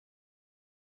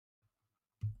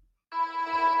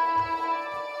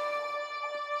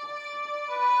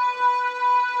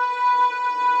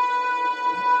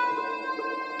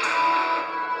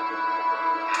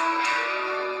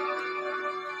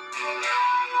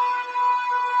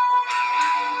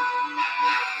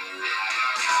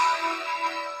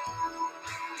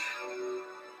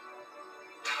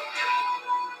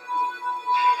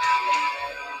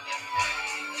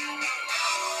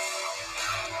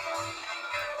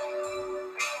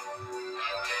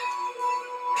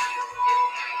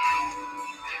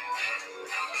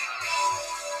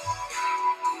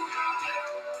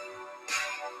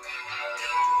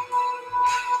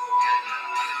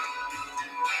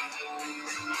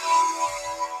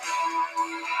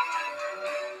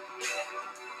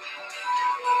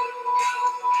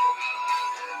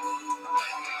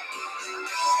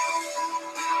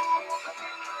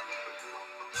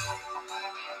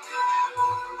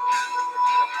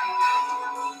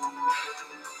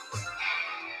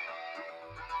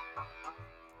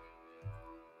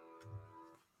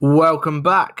Welcome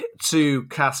back to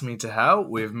Cast Me to Hell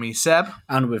with me, Seb.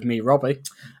 And with me, Robbie.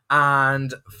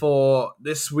 And for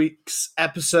this week's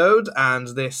episode and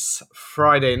this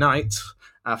Friday night,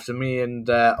 after me and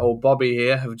old Bobby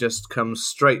here have just come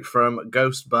straight from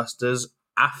Ghostbusters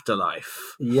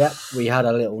Afterlife. Yep, we had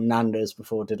a little Nando's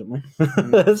before, didn't we?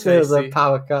 So it was a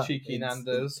power cut. Cheeky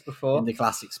Nando's before. In the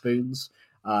classic spoons.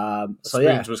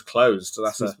 Spoons was closed. So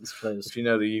Spoons was closed. If you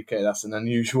know the UK, that's an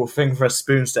unusual thing for a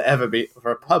Spoons to ever be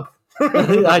for a pub.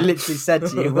 I literally said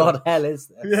to you, what the hell is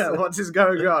this? Yeah, what is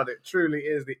going on? It truly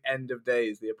is the end of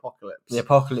days, the apocalypse. The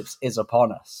apocalypse is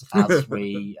upon us, as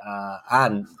we,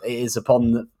 and it is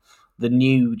upon the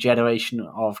new generation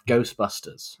of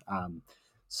Ghostbusters.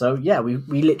 So yeah, we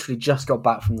literally just got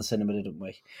back from the cinema, didn't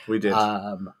we? We did.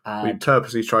 And we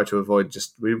purposely tried to avoid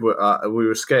we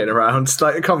were skating around,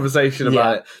 starting a conversation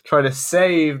about it, trying to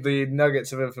save the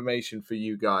nuggets of information for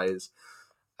you guys.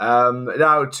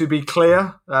 Now, to be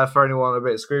clear, for anyone a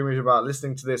bit squeamish about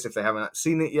listening to this, if they haven't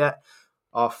seen it yet,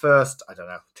 our first,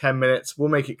 10 minutes, we'll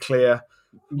make it clear.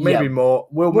 Maybe more.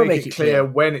 We'll make it clear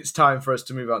when it's time for us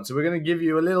to move on. So we're going to give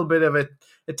you a little bit of a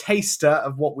taster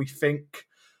of what we think,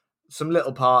 some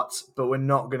little parts, but we're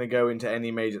not going to go into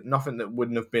any nothing that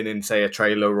wouldn't have been in, say, a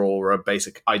trailer or a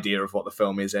basic idea of what the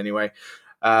film is anyway.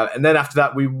 And then after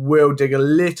that, we will dig a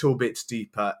little bit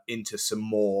deeper into some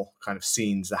more kind of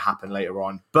scenes that happen later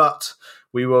on. But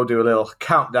we will do a little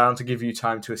countdown to give you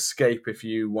time to escape if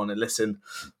you want to listen,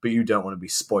 but you don't want to be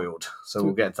spoiled. So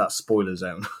we'll get to that spoiler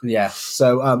zone. Yeah.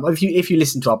 So if you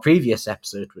listen to our previous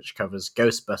episode, which covers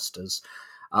Ghostbusters,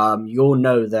 you'll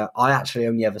know that I actually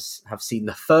only ever have seen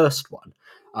the first one.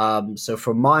 So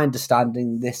from my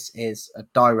understanding, this is a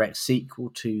direct sequel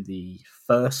to the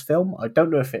first film. I don't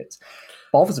know if it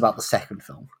bothers about the second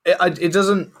film. It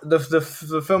doesn't.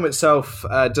 The film itself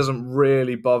doesn't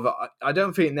really bother. I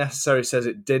don't think it necessarily says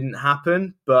it didn't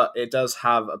happen, but it does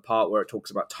have a part where it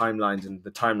talks about timelines, and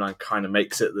the timeline kind of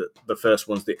makes it that the first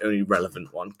one's the only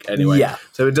relevant one anyway. Yeah.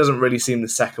 So it doesn't really seem the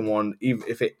second one. Even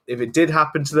if it did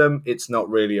happen to them, it's not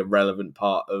really a relevant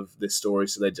part of this story.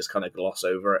 So they just kind of gloss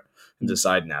over it and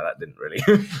decide, now that didn't really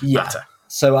matter.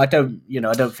 So I don't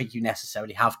think you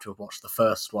necessarily have to have watched the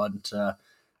first one to.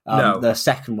 The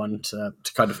second one to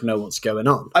kind of know what's going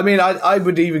on. I mean, I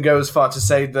would even go as far to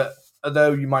say that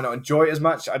although you might not enjoy it as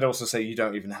much, I'd also say you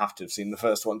don't even have to have seen the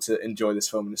first one to enjoy this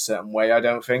film in a certain way, I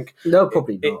don't think. No,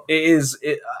 probably not. It is,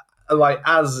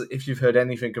 as if you've heard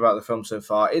anything about the film so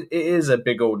far, it is a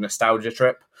big old nostalgia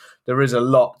trip. There is a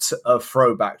lot of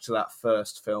throwback to that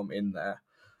first film in there.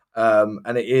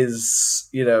 And it is,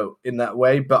 in that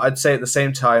way. But I'd say at the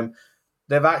same time,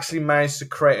 they've actually managed to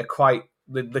create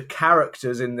the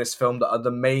characters in this film that are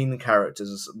the main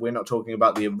characters. We're not talking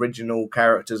about the original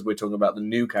characters, we're talking about the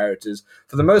new characters.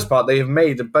 For the most part, they have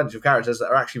made a bunch of characters that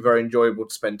are actually very enjoyable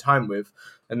to spend time with,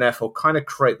 and therefore kind of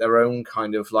create their own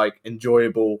kind of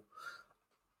enjoyable.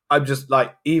 I'm just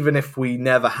even if we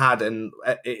never had, and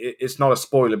it's not a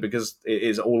spoiler because it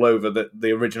is all over that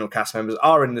the original cast members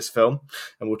are in this film,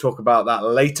 and we'll talk about that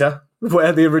later,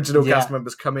 where the original cast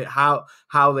members come in, how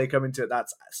they come into it.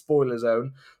 That's spoiler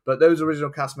zone. But those original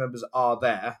cast members are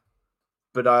there.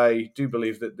 But I do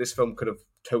believe that this film could have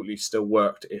totally still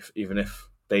worked even if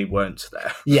they weren't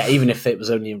there. Yeah, even if it was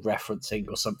only referencing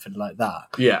or something like that.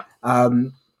 Yeah.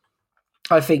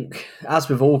 I think, as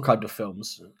with all kind of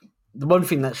films, the one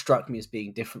thing that struck me as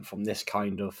being different from this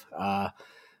kind of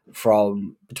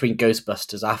from between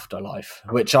Ghostbusters Afterlife,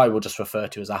 which I will just refer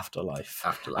to as Afterlife.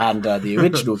 And the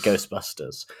original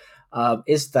Ghostbusters,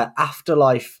 is that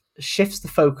Afterlife shifts the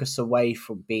focus away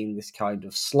from being this kind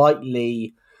of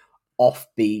slightly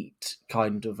offbeat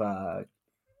kind of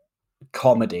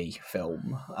comedy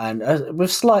film, and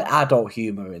with slight adult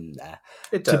humour in there.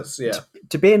 It does,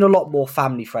 to being a lot more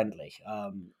family friendly.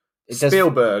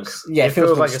 Spielberg. It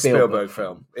feels like a Spielberg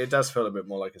film. It does feel a bit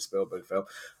more like a Spielberg film.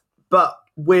 But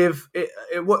with it,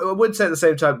 I would say at the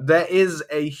same time, there is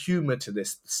a humour to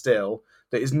this still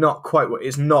that is not quite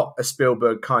it's not a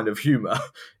Spielberg kind of humour.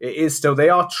 It is still, they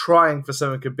are trying for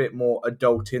something a bit more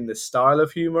adult in the style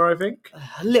of humour, I think.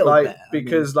 A little bit.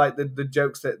 Because the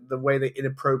jokes the way they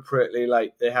inappropriately,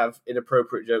 they have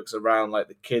inappropriate jokes around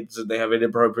the kids, and they have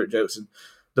inappropriate jokes, and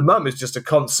the mum is just a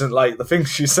constant, the things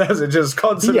she says are just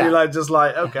constantly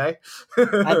okay.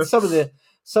 And some of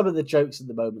some of the jokes in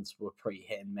the moments were pretty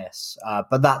hit and miss.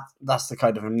 But that's the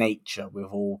kind of nature with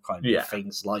all kind of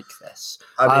things like this.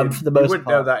 I mean, for the most you wouldn't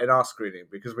know that in our screening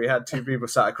because we had two people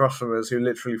sat across from us who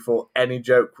literally thought any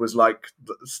joke was like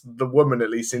the woman at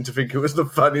least seemed to think it was the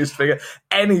funniest thing.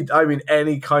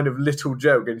 Any kind of little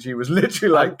joke, and she was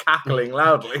literally like cackling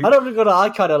loudly. I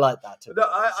kind of like that too. No,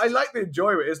 I like the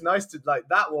enjoyment. It's nice to like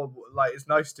that one. Like it's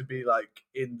nice to be like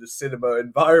in the cinema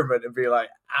environment and be like,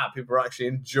 people are actually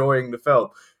enjoying the film.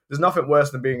 There's nothing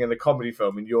worse than being in a comedy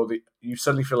film and you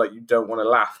suddenly feel like you don't want to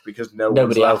laugh because nobody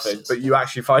one's laughing, but you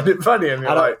actually find it funny and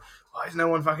you're like, why is no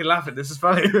one fucking laughing? This is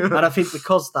funny. And I think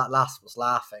because that last was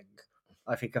laughing,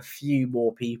 I think a few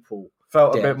more people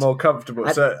felt a bit more comfortable.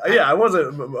 I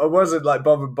wasn't like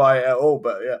bothered by it at all,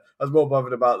 but yeah, I was more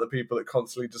bothered about the people that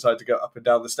constantly decide to go up and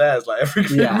down the stairs like every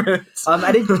few minutes. And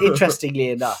interestingly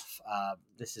enough,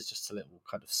 this is just a little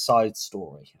kind of side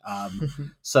story.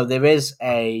 So there is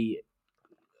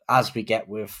as we get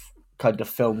with kind of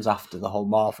films after the whole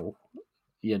Marvel,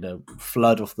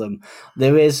 flood of them,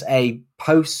 there is a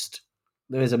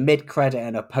mid-credit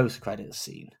and a post-credit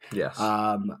scene. Yes.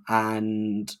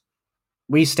 And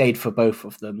we stayed for both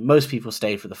of them. Most people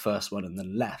stayed for the first one and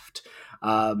then left.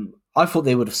 I thought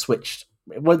they would have switched.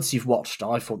 Once you've watched it,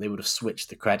 I thought they would have switched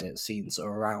the credit scenes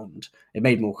around. It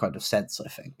made more kind of sense, I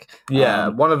think. Yeah,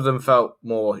 one of them felt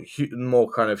more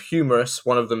kind of humorous.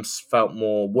 One of them felt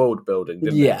more world building,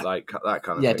 didn't it? Like that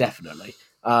kind of thing. Yeah, definitely.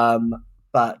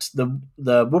 But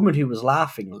the woman who was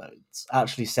laughing loads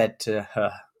actually said to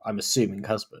her, I'm assuming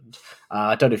husband,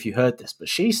 I don't know if you heard this, but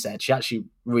she said she actually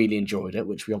really enjoyed it,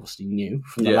 which we obviously knew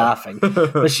from the laughing.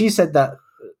 But she said that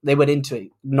they went into it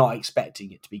not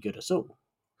expecting it to be good at all.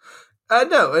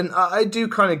 No, and I do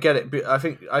kind of get it. But I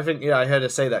think, I heard her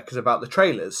say that because about the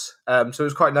trailers. So it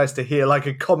was quite nice to hear like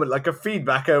a comment, like a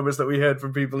feedback almost that we heard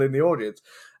from people in the audience,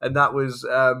 and that was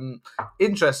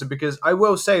interesting because I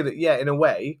will say that in a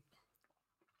way,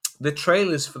 the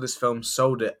trailers for this film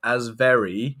sold it as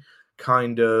very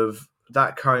kind of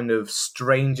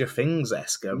Stranger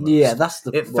Things-esque almost. Yeah,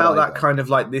 it felt that kind of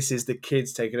like this is the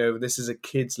kids taking over. This is a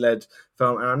kids-led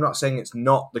film, and I'm not saying it's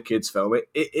not the kids' film.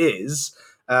 It is.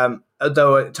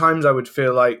 Though at times I would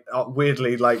feel like,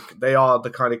 weirdly, like they are the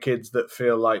kind of kids that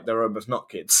feel like they're almost not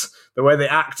kids. The way they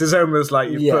act is almost like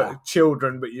you've put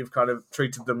children, but you've kind of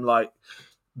treated them like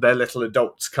they're little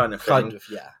adults kind of thing.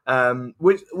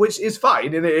 Which is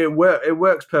fine, and it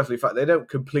works perfectly fine. They don't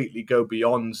completely go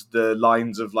beyond the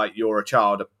lines of like you're a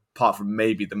child, apart from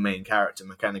maybe the main character,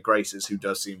 McKenna Graces, who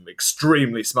does seem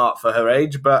extremely smart for her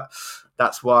age, but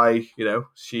that's why,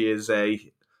 she is a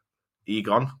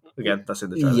Egon. Again, that's in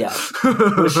the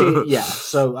trailer. Yeah.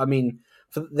 So, I mean,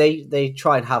 they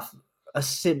try and have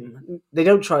they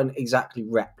don't try and exactly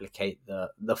replicate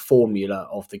the formula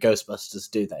of the Ghostbusters,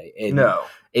 do they? No.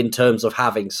 In terms of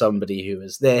having somebody who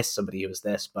is this, somebody who is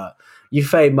this, but you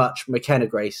very much, McKenna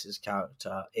Grace's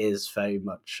character is very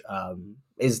much,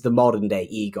 is the modern day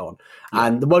Egon. Yeah.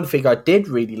 And the one thing I did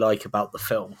really like about the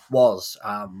film was,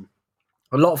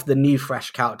 a lot of the new,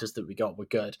 fresh characters that we got were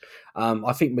good.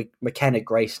 I think McKenna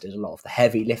Grace did a lot of the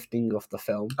heavy lifting of the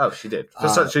film. Oh, she did. For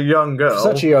such a young girl.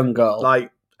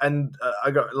 And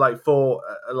I got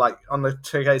on the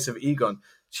case of Egon,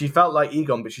 she felt like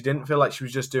Egon, but she didn't feel like she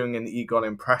was just doing an Egon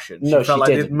impression.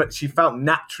 She felt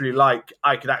naturally like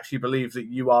I could actually believe that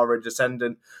you are a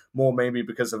descendant. More maybe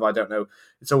because of, I don't know,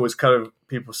 it's always kind of,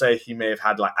 people say he may have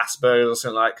had like Asperger's or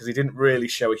something like, because he didn't really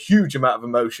show a huge amount of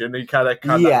emotion. He kind of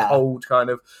that cold kind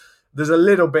of. There's a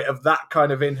little bit of that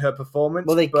kind of in her performance.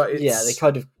 Well, they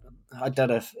kind of, I don't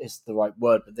know if it's the right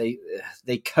word, but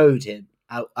they code him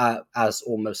out as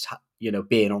almost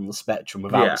being on the spectrum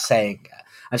without saying it,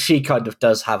 and she kind of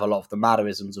does have a lot of the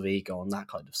mannerisms of Egon and that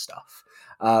kind of stuff.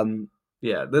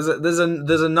 There's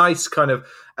a nice kind of,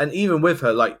 and even with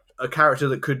her, like a character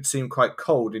that could seem quite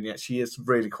cold, and yet she is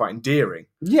really quite endearing.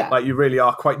 Yeah, like you really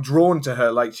are quite drawn to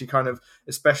her. Like she kind of,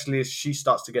 especially as she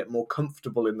starts to get more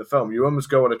comfortable in the film, you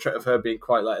almost go on a trip of her being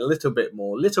quite like a little bit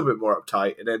more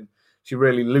uptight, and then she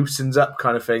really loosens up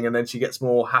kind of thing, and then she gets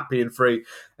more happy and free.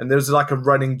 And there's like a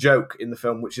running joke in the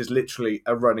film, which is literally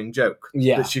a running joke.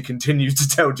 Yeah. That she continues to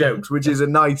tell jokes, which is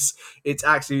it's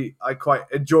actually, I quite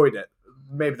enjoyed it.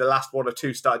 Maybe the last one or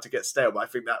two started to get stale, but I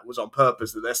think that was on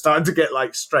purpose, that they're starting to get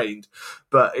like strained.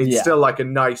 But it's still like a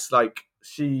nice, like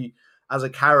she as a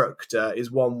character is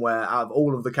one where out of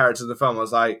all of the characters in the film, I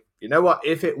was like, you know what?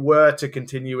 If it were to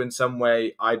continue in some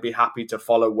way, I'd be happy to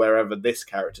follow wherever this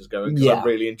character's going, because I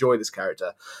really enjoy this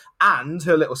character. And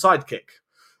her little sidekick.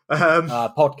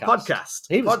 Podcast.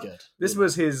 He was good. This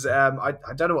was his, I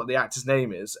don't know what the actor's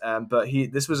name is, but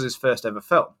this was his first ever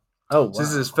film. Oh, wow. So this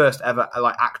is his first ever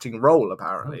like acting role, Oh,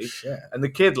 apparently. shit. And the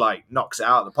kid like knocks it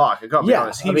out of the park. I can't be Yeah,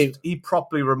 honest. I mean- He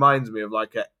properly reminds me of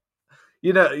like a,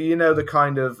 you know the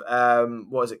kind of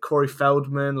what is it, Corey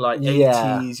Feldman, like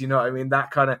Yeah. 80s, you know what I mean?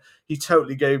 That kind of, he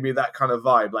totally gave me that kind of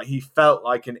vibe. Like he felt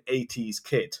like an 80s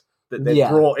kid that they Yeah.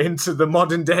 brought into the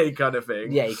modern day kind of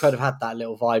thing. Yeah, he kind of had that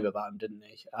little vibe about him, didn't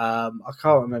he? I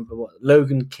can't remember what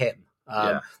Logan Kim.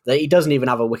 Yeah. That he doesn't even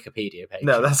have a Wikipedia page.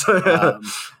 No, that's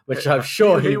which I'm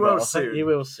sure He he will will. soon. He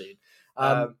will soon.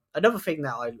 Um, Another thing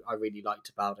that I really liked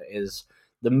about it is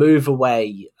the move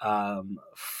away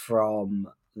from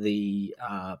the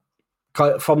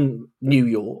from New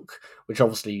York, which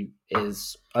obviously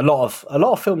is a lot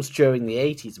of films during the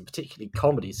 80s, and particularly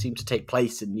comedies, seem to take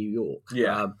place in New York.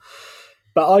 Yeah.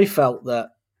 But I felt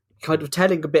that kind of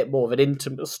telling a bit more of an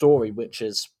intimate story, which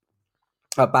is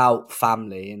about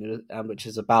family and which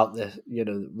is about the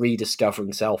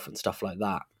rediscovering self and stuff like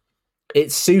that.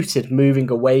 It suited moving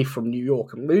away from New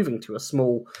York and moving to a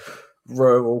small,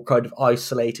 rural, kind of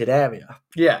isolated area.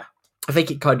 yeah. I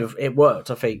think it worked.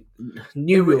 I think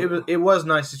New York. It was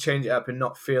nice to change it up and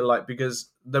not feel like, because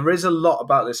there is a lot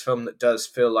about this film that does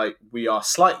feel like we are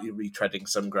slightly retreading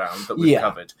some ground that we've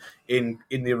covered in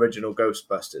the original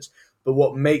Ghostbusters. But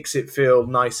what makes it feel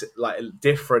nice, like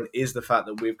different, is the fact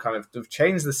that we've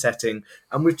changed the setting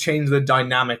and we've changed the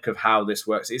dynamic of how this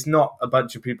works. It's not a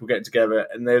bunch of people getting together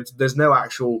and there's no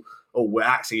actual, we're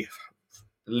actually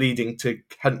leading to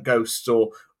hunt ghosts, or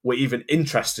we're even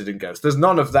interested in ghosts. There's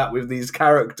none of that with these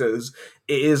characters.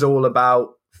 It is all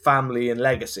about family and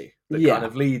legacy that kind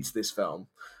of leads this film.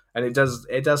 And it does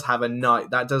have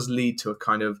that does lead to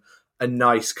a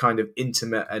nice kind of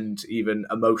intimate and even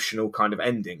emotional kind of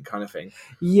ending kind of thing.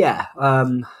 Yeah. I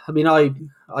mean, I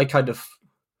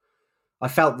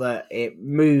felt that it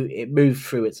moved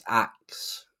through its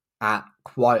acts at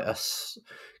quite a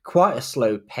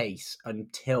slow pace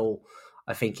until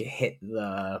I think it hit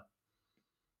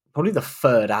probably the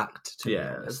third act. To be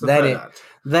honest. It's the third act.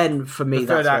 Then for me, the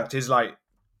third act is like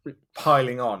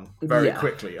piling on very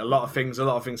quickly. A lot of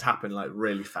things happen like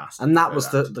really fast. And that was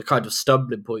the kind of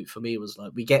stumbling point for me, was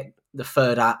like we get the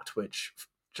third act, which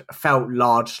felt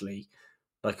largely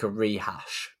like a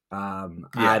rehash,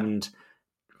 and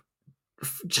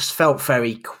just felt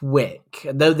very quick.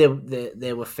 And though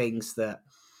there were things that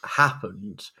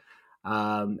happened,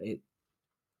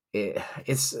 it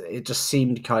just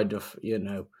seemed kind of,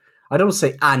 I don't want to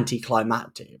say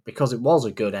anticlimactic, because it was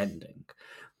a good ending,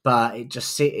 but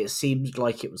it seemed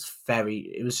like it was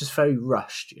just very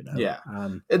rushed, Yeah.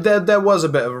 There was a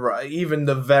bit of even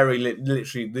the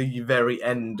literally the very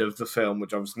end of the film,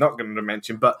 which I was not going to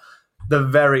mention, but the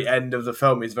very end of the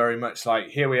film is very much like,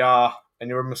 here we are, and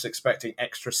you're almost expecting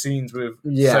extra scenes with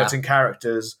certain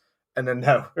characters, and then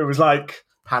no, it was like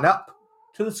pan up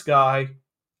to the sky.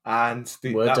 And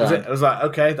that was it. I was like,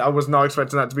 okay, I was not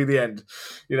expecting that to be the end.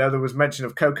 There was mention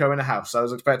of Coco in a house. I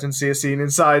was expecting to see a scene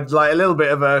inside, like a little bit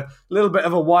of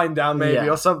a wind down, maybe,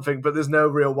 or something. But there's no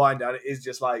real wind down. It is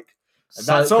just like,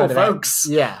 that's all, folks.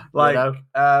 Yeah, like,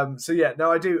 so yeah,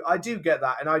 no, I do get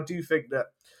that, and I do think that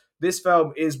this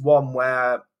film is one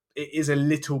where it is a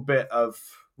little bit of,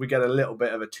 we get a little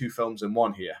bit of a two films in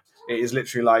one here. It is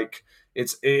literally like,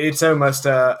 it's almost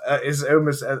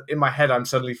in my head, I'm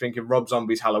suddenly thinking Rob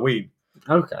Zombie's Halloween.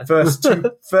 Okay.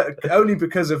 Only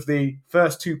because of the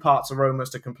first two parts are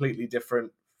almost a completely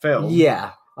different film.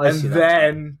 Yeah. And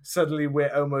then suddenly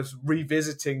we're almost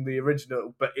revisiting the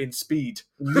original, but in speed.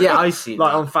 Yeah, I see.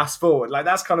 Like on fast forward. Like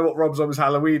that's kind of what Rob Zombie's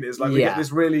Halloween is. Like we get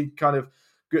this really kind of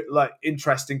good, like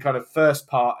interesting kind of first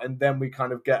part, and then we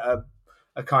kind of get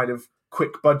a kind of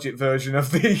quick budget version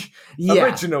of the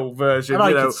original version. And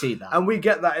I can see that. And we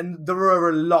get that, and there are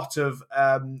a lot of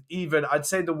even, I'd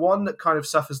say the one that kind of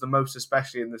suffers the most,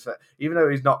 especially in this, even though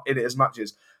he's not in it as much,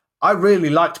 as I really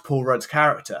liked Paul Rudd's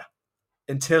character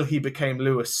until he became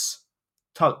Lewis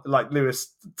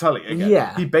Tully again.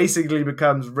 Yeah. He basically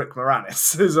becomes Rick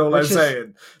Moranis, is all I'm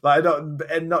saying. Like,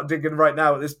 I'm not digging right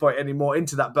now at this point anymore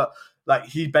into that, but like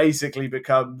he basically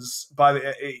becomes,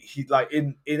 he like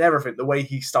in everything, the way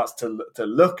he starts to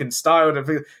look and style and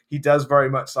everything, he does very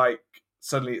much like,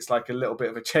 suddenly it's like a little bit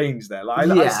of a change there. Like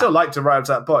I still like to ride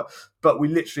to that point, but we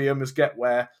literally almost get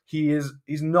where he's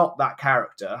not that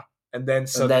character, and then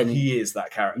suddenly he is that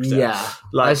character. Yeah,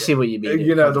 like, I see what you mean.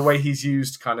 The way he's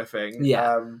used, kind of thing.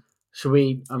 Yeah. Should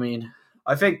we? I mean,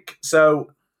 I think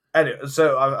so. Anyway,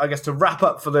 so I guess to wrap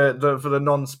up for the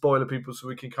non-spoiler people, so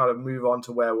we can kind of move on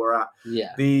to where we're at.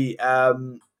 Yeah. The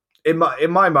in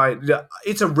my mind,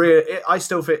 I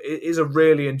still think it is a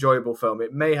really enjoyable film.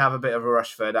 It may have a bit of a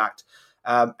rush third act,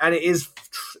 and it's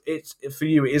for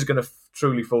you. It is going to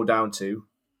truly fall down to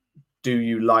do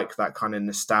you like that kind of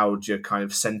nostalgia, kind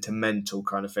of sentimental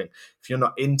kind of thing? If you're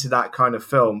not into that kind of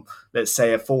film, let's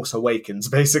say a Force Awakens,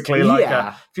 basically,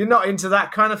 if you're not into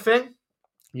that kind of thing,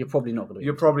 you're probably not going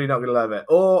to love it.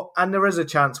 And there is a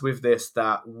chance with this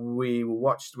that we've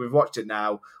watched it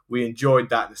now, we enjoyed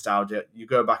that nostalgia. You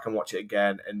go back and watch it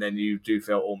again, and then you do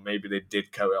feel, oh, maybe they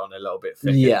did coat it on a little bit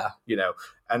thicker. Yeah.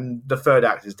 And the third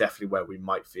act is definitely where we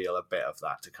might feel a bit of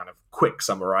that, to kind of quick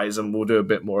summarize, and we'll do a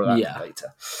bit more of that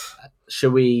later.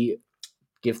 Shall we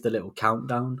give the little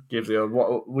countdown?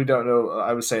 What we don't know.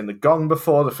 I was saying the gong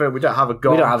before the film. We don't have a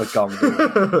gong. We don't have a gong.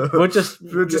 Do we? We'll just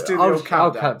do the old countdown.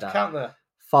 I'll count down. Count there.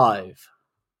 5,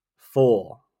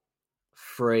 4,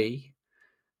 3,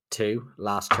 2.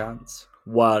 Last chance.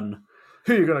 1.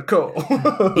 Who are you going to call?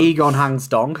 Egon hangs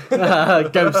dong.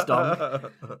 Ghost dong.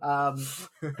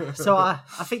 So I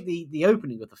think the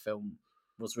opening of the film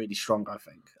was really strong, I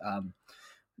think.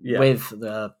 With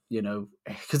the,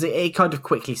 because it kind of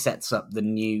quickly sets up the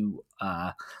new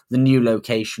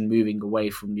location, moving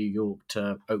away from New York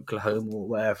to Oklahoma or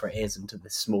wherever it is, into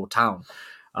this small town.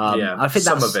 I think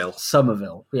that's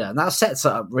Somerville. Yeah, and that sets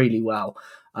it up really well.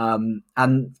 And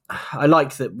I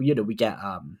like that,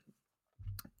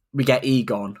 we get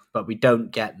Egon, but we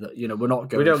don't get that. We're not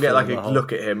going. We don't get like a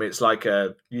look at him. It's like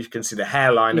you can see the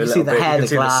hairline a little bit. You can see the hair, you can the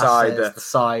see glasses, the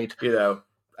side.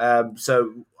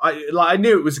 So I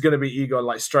knew it was going to be Egon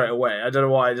like straight away. I don't know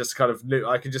why. I just kind of knew.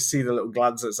 I could just see the little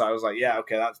glances. I was like, yeah,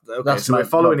 okay, that's okay. So we're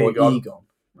following Egon.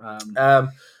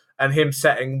 And him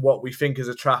setting what we think is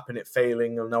a trap and it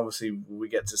failing, and obviously we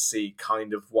get to see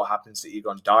kind of what happens to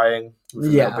Egon dying. With a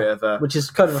little bit of a which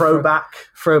is kind of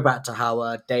throwback to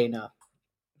how Dana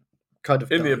kind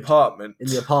of in the apartment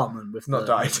with not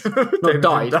died.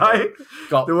 Not died.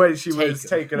 Got the way she was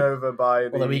taken over by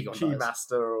the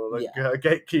keymaster or the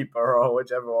gatekeeper or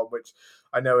whichever one. Which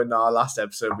I know in our last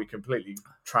episode we completely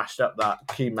trashed up that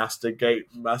keymaster,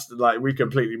 gatemaster. Like we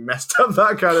completely messed up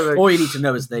that kind of thing. All you need to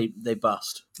know is they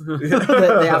bust.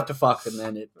 they have to fuck, and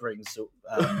then it brings goes.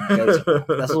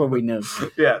 That's all we know.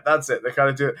 Yeah, that's it. They kind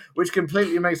of do it, which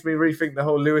completely makes me rethink the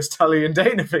whole Lewis, Tully, and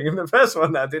Dana thing in the first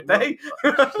one. Now, did they?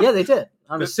 Yeah, they did.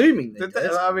 I'm assuming they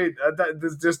did. I mean,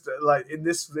 there's just like in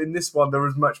this one, there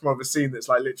was much more of a scene that's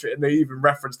like literally, and they even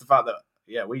referenced the fact that.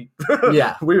 Yeah, we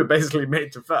were basically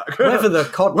made to fuck.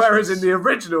 Whereas in the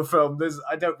original film,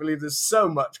 I don't believe there's so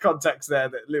much context there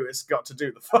that Lewis got to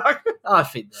do the fuck. I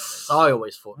think there is. I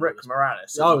always thought Rick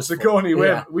Moranis and Sigourney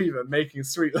Weaver making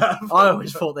sweet love. I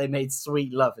always thought they made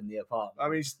sweet love in the apartment. I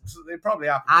mean, they probably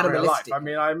happen in real life. I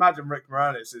mean, I imagine Rick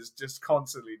Moranis is just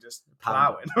constantly just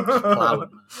plowing.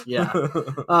 Yeah.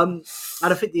 And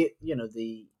I think the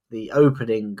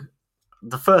opening,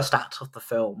 the first act of the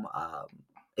film.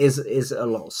 Is a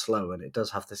lot slow, and it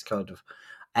does have this kind of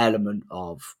element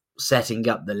of setting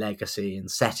up the legacy and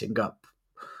setting up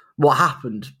what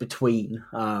happened between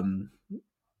the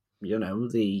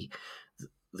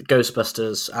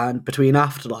Ghostbusters and between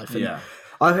Afterlife. And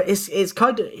it's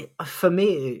kind of, for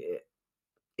me,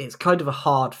 it's kind of a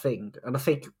hard thing, and I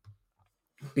think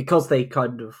because they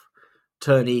kind of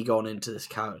turn Egon into this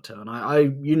character,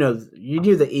 and you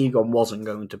knew that Egon wasn't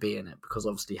going to be in it because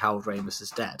obviously Harold Ramis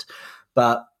is dead.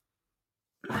 But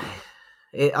I'm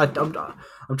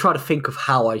trying to think of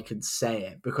how I can say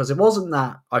it, because it wasn't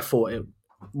that I thought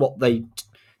what they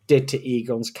did to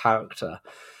Egon's character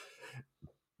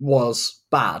was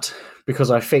bad,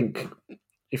 because I think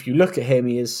if you look at him,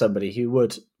 he is somebody who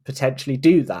would potentially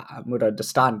do that and would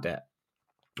understand it.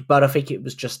 But I think it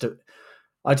was just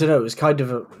I don't know, it was kind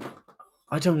of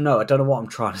I don't know what I'm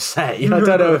trying to say. I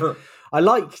don't know. I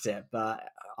liked it, but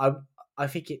I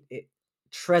think it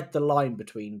tread the line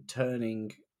between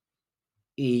turning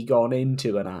Egon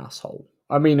into an asshole.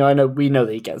 I mean, we know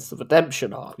that he gets the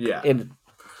redemption arc. Yeah.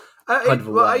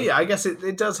 I guess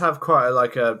it does have quite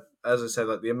as I said,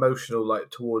 like the emotional, like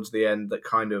towards the end, that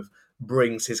kind of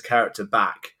brings his character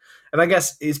back. And I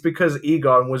guess it's because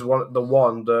Egon was the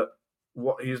one that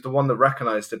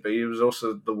recognized it, but he was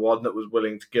also the one that was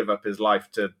willing to give up his life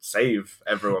to save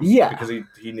everyone. Yeah. Because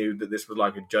he knew that this was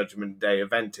like a Judgment Day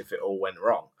event if it all went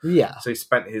wrong. Yeah. So he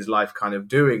spent his life kind of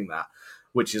doing that,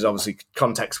 which is obviously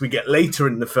context we get later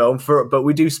in the film, but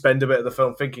we do spend a bit of the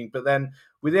film thinking. But then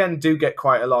we do get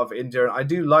quite a lot of India, and I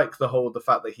do like the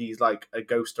fact that he's like a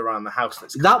ghost around the house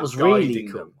that was really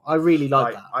cool. Them. I really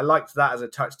like that. I liked that as a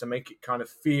touch to make it kind of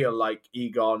feel like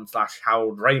Egon /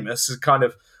 Harold Ramis is kind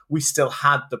of. We still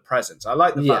had the presence. I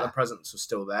like the fact the presence was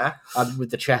still there.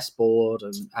 With the chessboard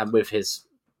and with his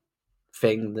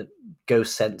thing, the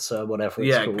ghost sensor, whatever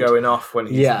it's called. Going off when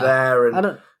he's there.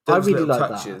 And I really like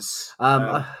touches.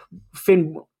 that.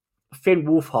 Finn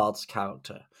Wolfhard's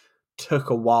character took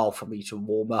a while for me to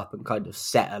warm up and kind of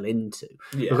settle into.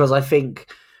 Yeah. Because I think,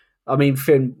 I mean,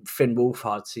 Finn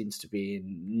Wolfhard seems to be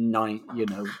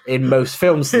in most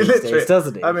films these days,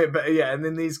 doesn't he? I mean, but yeah, and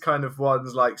then these kind of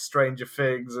ones like Stranger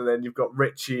Things, and then you've got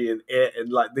Richie and It,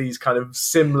 and like these kind of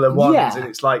similar ones, and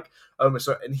it's like almost,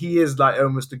 and he is like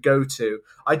almost a go-to.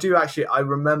 I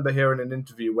remember hearing an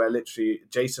interview where literally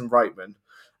Jason Reitman,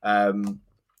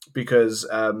 because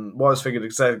what I was thinking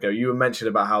a second ago, you were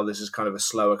mentioning about how this is kind of a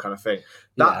slower kind of thing.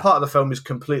 That part of the film is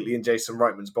completely in Jason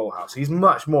Reitman's ballhouse. He's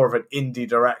much more of an indie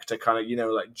director, kind of,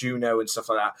 like Juno and stuff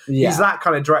like that. Yeah. He's that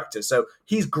kind of director, so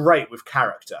he's great with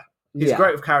character. He's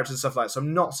great with characters and stuff like that, so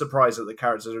I'm not surprised that the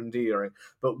characters are endearing.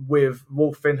 But with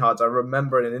Wolf Finhard, I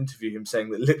remember in an interview him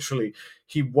saying that literally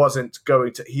he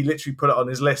literally put it on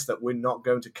his list that we're not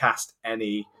going to cast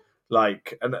any...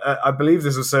 and I believe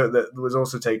this was that was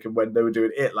also taken when they were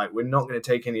doing It. Like, we're not going to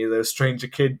take any of those Stranger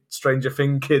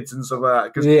Thing kids and stuff like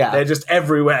that because they're just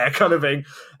everywhere, kind of thing.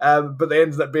 But they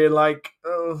ended up being like,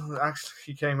 oh, actually,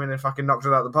 he came in and fucking knocked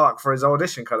it out of the park for his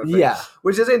audition, kind of thing. Yeah,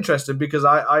 which is interesting because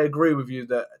I agree with you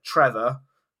that Trevor,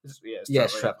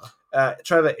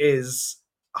 Trevor is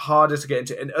harder to get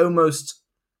into, and almost.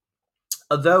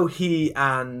 Although he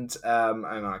and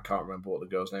I can't remember what the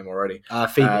girl's name already.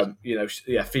 Phoebe.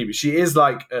 Phoebe. She is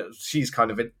like she's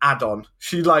kind of an add-on.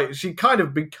 She kind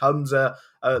of becomes a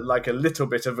little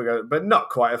bit of a ghost, but not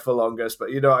quite a full-on ghost.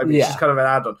 But you know what I mean? Yeah. She's kind of an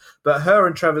add-on. But her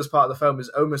and Trevor's part of the film is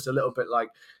almost a little bit like,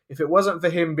 if it wasn't for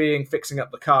him fixing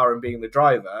up the car and being the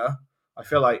driver, I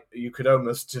feel like you could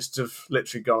almost just have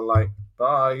literally gone like,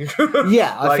 bye.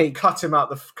 Yeah, I think cut him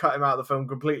out of the film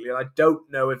completely, and I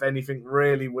don't know if anything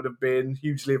really would have been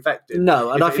hugely affected.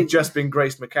 No, and I think just been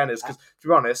Grace McKenna's, because to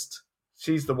be honest,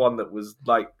 she's the one that was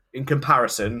like, in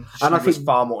comparison, I think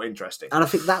far more interesting. And I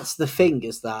think that's the thing,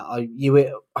 is that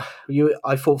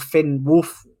I thought Finn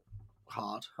Wolfhard.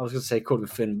 I was going to say called him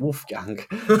Finn Wolfgang.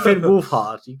 Finn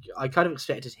Wolfhard. I kind of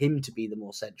expected him to be the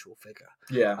more central figure.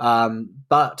 Yeah.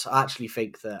 But I actually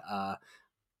think that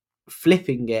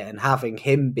flipping it and having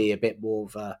him be a bit more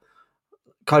of a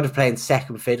kind of playing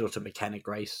second fiddle to McKenna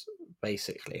Grace,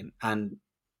 basically, and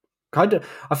kind of,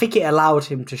 I think it allowed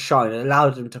him to shine. It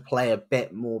allowed him to play a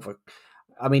bit more of a.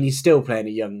 I mean, he's still playing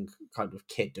a young kind of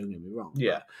kid. Don't get me wrong.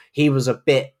 Yeah. He was a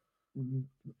bit.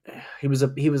 He was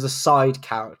a side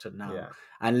character now,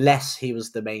 unless he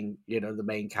was the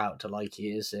main character like he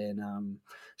is in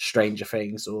Stranger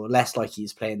Things, or less like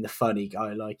he's playing the funny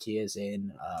guy like he is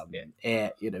in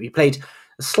It. He played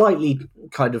a slightly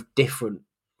kind of different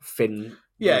Finn.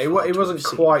 Yeah, he wasn't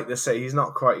quite the same. He's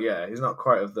not quite. Yeah, he's not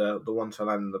quite of the one to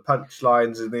land the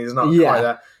punchlines, and he's not quite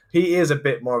that. He is a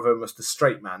bit more of almost the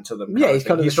straight man to them. Yeah, he's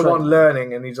the one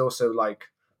learning, and he's also like.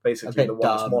 Basically, the one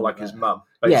that's more like his mum.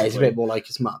 Yeah, he's a bit more like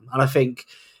his mum. And I think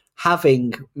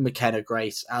having McKenna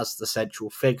Grace as the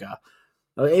central figure,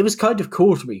 it was kind of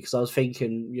cool to me, because I was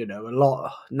thinking, a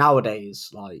lot nowadays,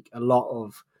 like a lot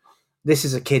of this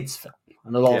is a kids' film,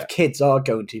 and a lot of kids are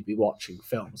going to be watching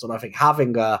films. And I think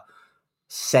having a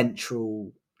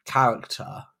central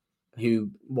character who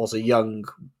was a young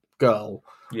girl,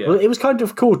 it was kind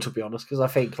of cool, to be honest, because I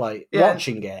think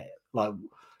watching it, like.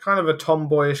 Kind of a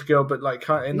tomboyish girl, but like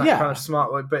in that kind of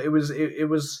smart way. But it was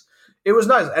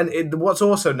nice, and what's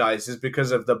also nice is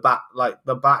because of the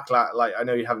backlash. Like, I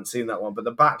know you haven't seen that one, but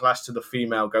the backlash to the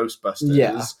female Ghostbusters.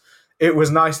 Yeah. It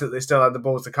was nice that they still had the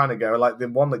balls to kind of go like, the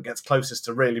one that gets closest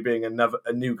to really being a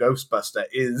new Ghostbuster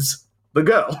is the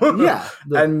girl. Yeah,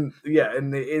 and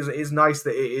it is nice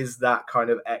that it is that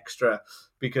kind of extra.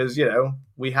 Because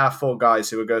we have 4 guys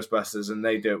who are Ghostbusters, and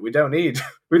they do it. We don't need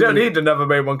another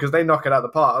main one, because they knock it out of the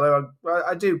park. Although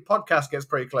I do, podcast gets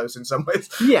pretty close in some ways.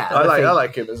 Yeah, I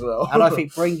like him as well. And I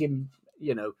think bringing,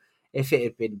 if it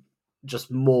had been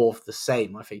just more of the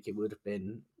same, I think it would have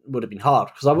been hard.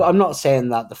 Because I'm not saying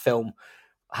that the film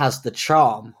has the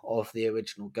charm of the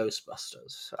original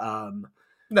Ghostbusters.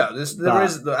 No, there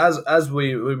is, as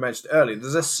we mentioned earlier,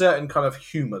 there's a certain kind of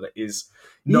humor that is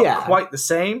not quite the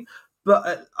same.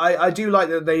 But I do like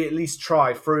that they at least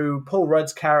try, through Paul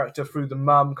Rudd's character, through the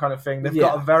mum kind of thing. They've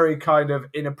got a very kind of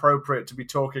inappropriate to be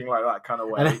talking like that kind of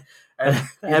way.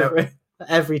 And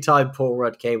every time Paul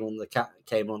Rudd came on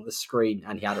the screen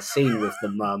and he had a scene with the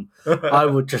mum, I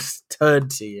would just turn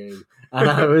to you and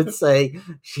I would say,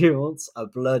 she wants a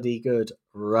bloody good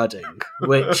rudding,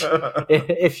 which,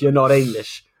 if you're not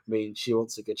English, means she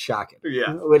wants a good shagging.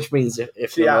 Yeah. Which means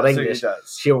if you're not English,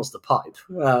 she wants the pipe.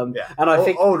 And I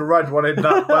think old Rudd wanted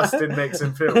that busted makes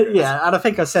him feel good. Yeah, and I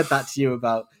think I said that to you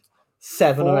about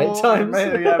 7 or 8 times.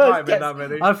 Maybe, it might have been that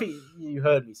many. I think you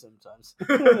heard me sometimes.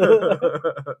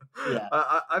 Yeah.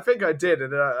 I think I did,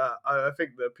 and I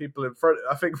think the people in front.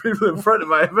 I think people in front of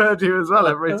me have heard you as well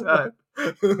every time.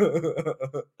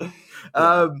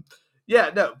 Yeah.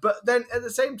 Yeah, no, but then at the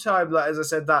same time, like as I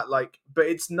said, that like, but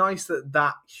it's nice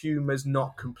that humor's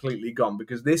not completely gone,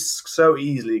 because this so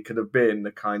easily could have been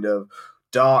the kind of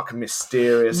dark,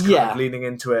 mysterious kind of leaning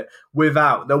into it.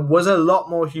 Without, there was a lot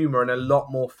more humor and a lot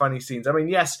more funny scenes. I mean,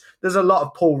 yes, there's a lot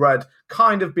of Paul Rudd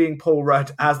kind of being Paul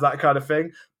Rudd as that kind of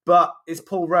thing. But it's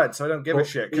Paul Rudd, so I don't give a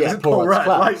shit, because it's Paul Rudd.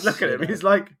 Like, look at him. He's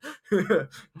like,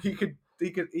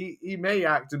 he may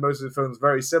act in most of the films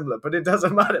very similar, but it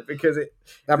doesn't matter, because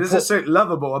there's just something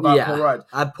lovable about Paul Rudd.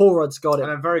 And Paul Rudd's got it.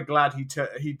 And I'm very glad he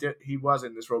was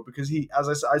in this role, because he,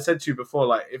 as I said to you before,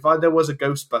 like if there was a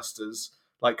Ghostbusters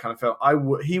like kind of film,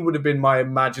 he would have been my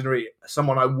imaginary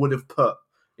someone I would have put.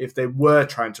 If they were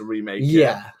trying to remake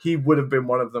it, he would have been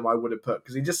one of them I would have put,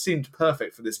 because he just seemed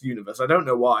perfect for this universe. I don't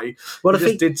know why. He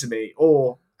just did to me.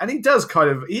 And he is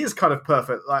kind of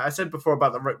perfect. Like I said before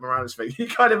about the Rick Moranis thing, he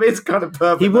kind of is kind of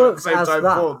perfect. He works at the same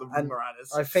time for the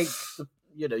Moranis. I think,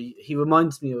 he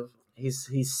reminds me of,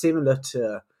 he's similar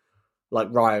to like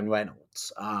Ryan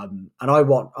Reynolds. And I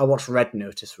watched Red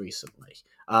Notice recently,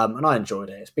 and I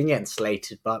enjoyed it. It's been getting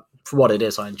slated, but for what it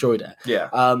is, I enjoyed it. Yeah.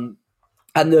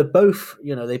 And they're both,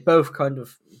 they both kind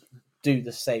of do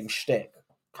the same shtick,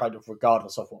 kind of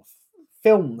regardless of what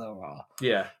film there are.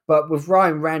 Yeah. But with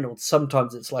Ryan Reynolds,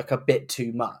 sometimes it's like a bit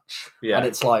too much. Yeah. And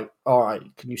it's like, all right,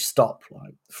 can you stop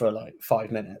for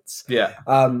 5 minutes? Yeah.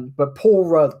 But Paul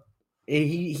Rudd,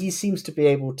 he seems to be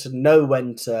able to know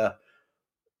when to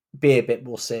be a bit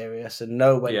more serious and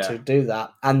know when to do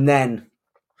that, and then.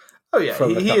 Oh yeah,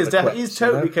 he's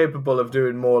totally capable of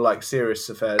doing more like serious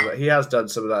affairs. Like, he has done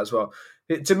some of that as well.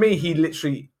 To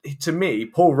me,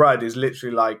 Paul Rudd is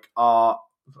literally like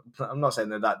I'm not saying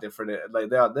they're that different. Like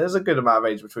there's a good amount of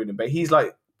age between them, but he's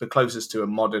like the closest to a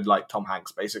modern like Tom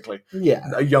Hanks, basically. Yeah,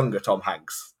 a younger Tom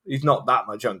Hanks. He's not that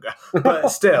much younger, but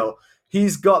still,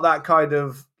 he's got that kind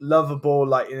of lovable,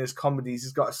 like in his comedies,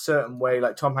 he's got a certain way.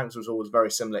 Like Tom Hanks was always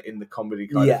very similar in the comedy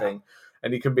kind of thing,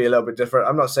 and he can be a little bit different.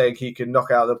 I'm not saying he can knock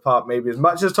it out of the park maybe as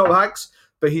much as Tom Hanks,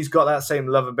 but he's got that same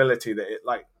lovability that it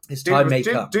like. His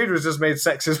dude was just made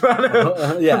sexiest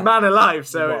man alive,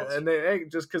 so and it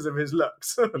ain't just because of his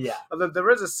looks. Yeah, and there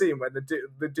is a scene when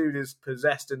the dude is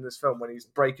possessed in this film when he's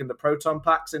breaking the proton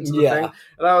packs into the thing,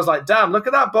 and I was like, damn, look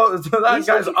at that! That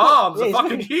guy's arms are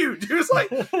fucking huge. He was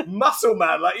like muscle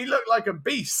man, like he looked like a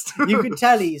beast. You can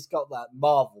tell he's got that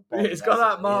Marvel body. He's got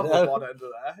that Marvel body under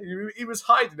there. He was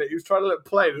hiding it. He was trying to look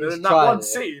plain, and in that one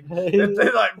scene,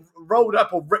 they like rolled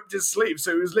up or ripped his sleeve,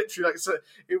 so it was literally like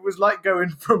it was like going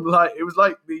from it was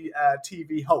like the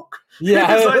TV Hulk.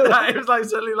 Yeah, it was like that. It was like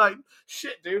suddenly like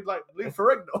shit, dude. Like Lou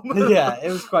Ferrigno. Yeah,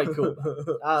 it was quite cool.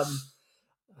 I'm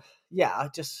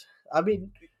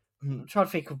trying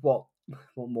to think of what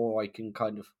more I can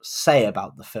kind of say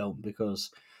about the film, because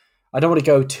I don't want to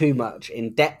go too much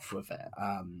in depth with it.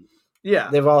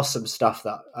 There are some stuff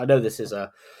that I know. This is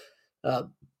a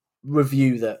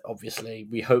review that obviously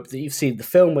we hope that you've seen the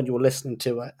film when you're listening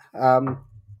to it.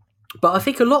 But I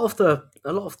think a lot of the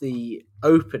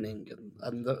opening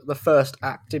and the first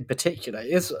act in particular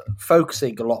is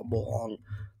focusing a lot more on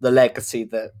the legacy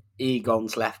that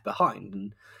Egon's left behind,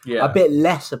 and a bit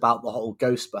less about the whole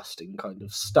ghost busting kind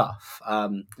of stuff.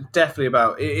 Definitely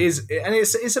about it is, and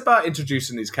it's about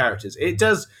introducing these characters. It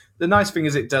does. The nice thing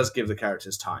is it does give the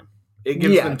characters time. It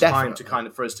gives them time to kind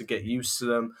of for us to get used to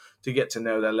them, to get to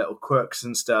know their little quirks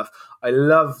and stuff. I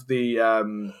love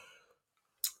the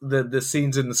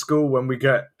scenes in the school when we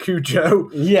get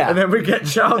Cujo, and then we get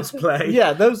Child's Play,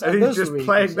 and he's just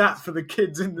playing that for the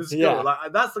kids in the school.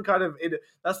 Like that's the kind of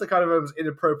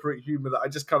inappropriate humor that I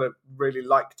just kind of really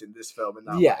liked in this film. In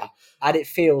that way. And it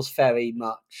feels very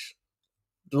much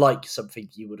like something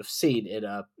you would have seen in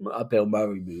a Bill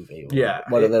Murray movie, or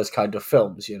one of those kind of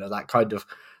films. That kind of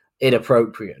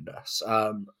inappropriateness,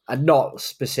 and not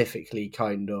specifically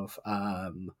kind of.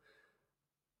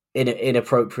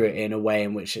 Inappropriate in a way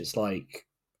in which it's like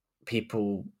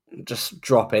people just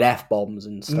dropping F-bombs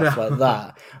and stuff like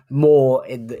that. More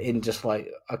in just like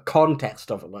a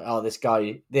context of it, like this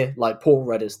guy, like Paul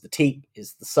Rudd is the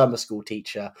summer school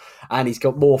teacher, and he's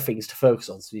got more things to focus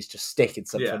on, so he's just sticking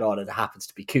something on, and it happens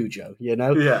to be Cujo,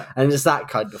 and it's that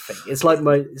kind of thing. It's like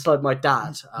my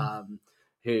dad,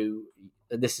 who.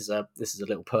 This is a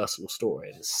little personal story,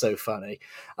 and it's so funny.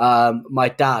 My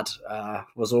dad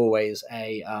was always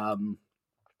a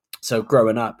So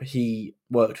growing up, he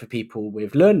worked with people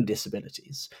with learning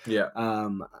disabilities. Yeah.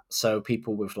 So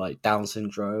people with like Down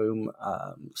syndrome,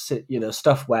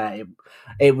 stuff where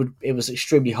it was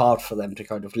extremely hard for them to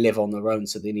kind of live on their own.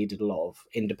 So they needed a lot of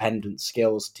independent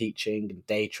skills, teaching and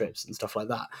day trips and stuff like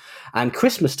that. And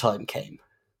Christmas time came.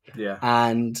 Yeah.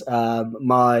 And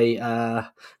my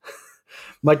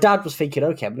dad was thinking,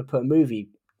 okay, I'm going to put a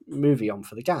movie on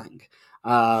for the gang.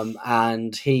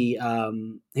 And he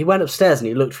went upstairs and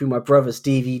he looked through my brother's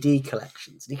DVD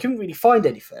collections and he couldn't really find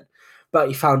anything, but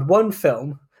he found one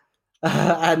film,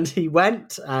 and he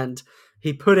went and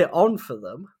he put it on for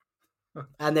them,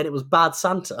 and then it was Bad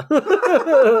Santa.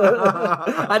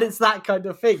 And it's that kind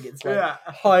of thing. It's like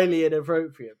highly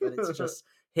inappropriate, but it's just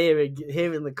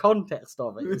hearing the context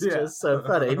of it. It's just so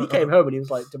funny. And he came home and he was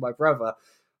like to my brother,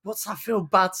 "What's that film,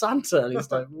 Bad Santa?" And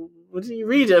he's like, "What did you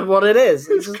read it? What it is?"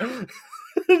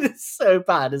 It's so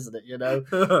bad, isn't it? I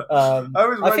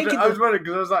was wondering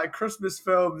because it was like a Christmas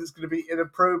film that's going to be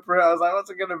inappropriate. I was like, what's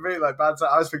it going to be like? Bad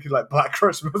Santa? I was thinking like Black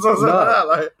Christmas or something like that.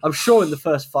 Like, I'm sure in the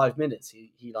first 5 minutes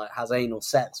he like has anal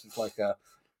sex with like a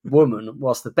woman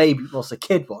whilst the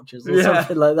kid watches or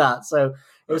something like that. So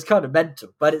it was kind of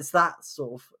mental, but it's that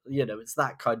sort of it's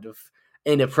that kind of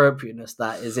inappropriateness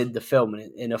that is in the film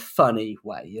in a funny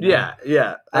way.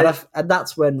 And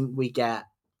that's when we get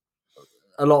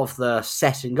a lot of the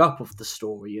setting up of the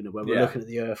story, when we're looking at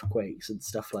the earthquakes and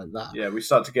stuff like that. Yeah, we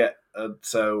start to get the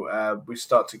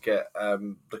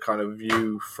kind of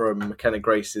view from McKenna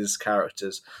Grace's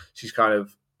characters. She's kind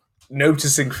of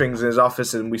noticing things in his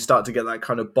office, and we start to get that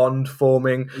kind of bond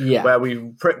forming. Yeah, where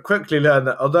we quickly learn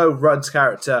that although Rudd's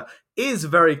character is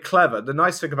very clever, the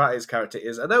nice thing about his character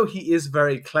is although he is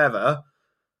very clever,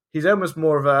 he's almost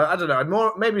more of a, I don't know, I'd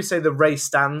more maybe say the Ray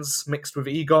Stans mixed with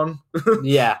Egon.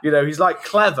 Yeah. He's like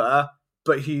clever,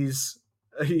 but he's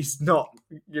not,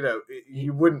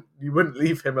 you wouldn't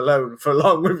leave him alone for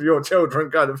long with your children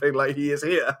kind of thing like he is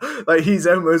here. Like he's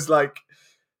almost like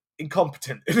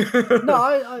incompetent.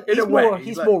 No,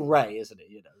 he's more Ray, isn't it?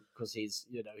 Because he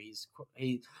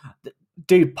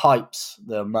dude pipes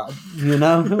them, like,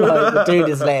 the dude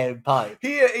is laying pipe.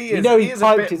 He is. He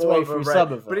piped his way through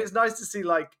some of it. But it's nice to see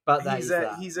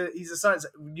he's a science.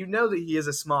 That he is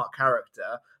a smart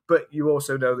character, but you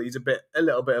also know that he's a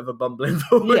little bit of a bumbling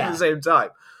fool at the same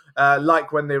time.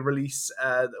 Like when they release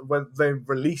the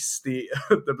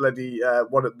the bloody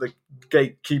one of the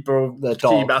gatekeeper, the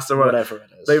keymaster, whatever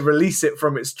it is. They release it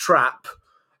from its trap.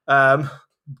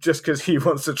 Just because he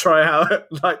wants to try it out.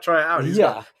 He's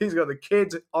got the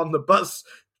kid on the bus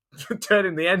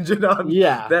turning the engine on.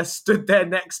 Yeah. They're stood there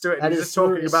next to it and he's just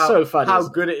talking about so funny, how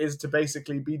good it is to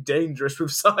basically be dangerous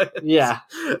with science. Yeah.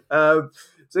 So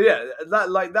yeah,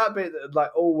 that bit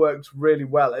all worked really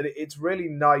well, and it's really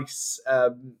nice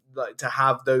to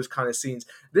have those kind of scenes.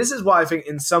 This is why I think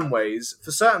in some ways,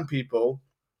 for certain people,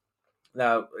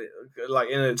 now,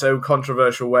 in its own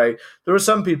controversial way, there are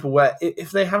some people where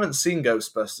if they haven't seen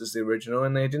Ghostbusters, the original,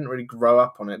 and they didn't really grow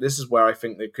up on it, this is where I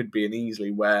think there could be an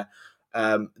easily where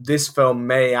this film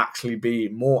may actually be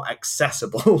more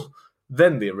accessible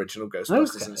than the original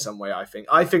Ghostbusters in some way, I think.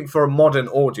 I think for a modern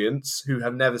audience who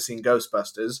have never seen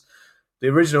Ghostbusters, the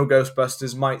original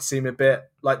Ghostbusters might seem a bit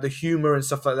like the humor and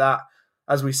stuff like that,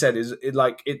 as we said,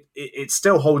 it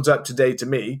still holds up today to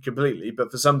me completely, but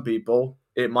for some people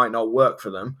it might not work for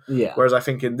them. Yeah. Whereas I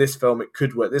think in this film it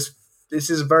could work. This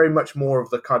is very much more of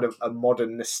the kind of a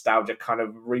modern nostalgia kind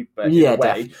of reaper in a way,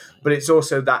 definitely. But it's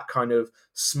also that kind of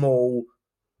small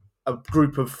a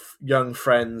group of young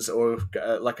friends or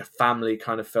like a family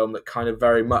kind of film that kind of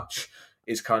very much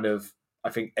is kind of, I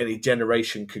think any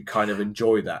generation could kind of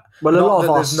enjoy that.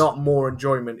 Well, there's not more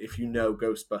enjoyment if you know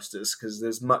Ghostbusters, because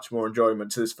there's much more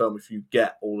enjoyment to this film if you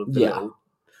get all of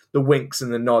the winks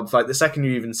and the nods. Like the second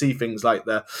you even see things like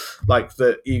the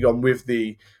Egon with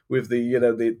the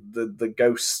the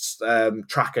ghost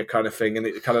tracker kind of thing, and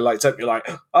it kind of lights up. You're like,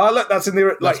 oh look, that's in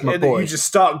the you just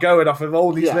start going off of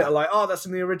all these little that's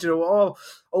in the original.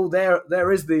 There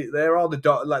are the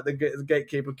dog, like the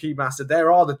gatekeeper, keymaster. There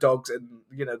are the dogs, and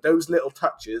those little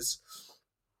touches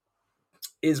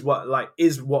is what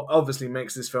obviously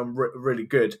makes this film really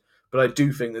good. But I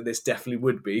do think that this definitely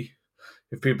would be,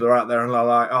 if people are out there and are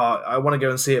like, oh, I want to go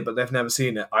and see it, but they've never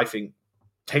seen it. I think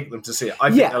take them to see it. I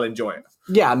think they'll enjoy it.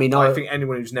 Yeah, I mean, I think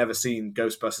anyone who's never seen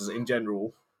Ghostbusters in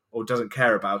general or doesn't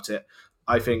care about it,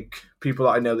 I think people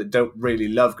that I know that don't really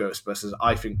love Ghostbusters,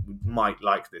 I think might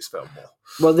like this film more.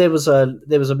 Well, there was a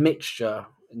mixture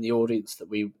in the audience that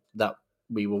we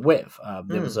were with.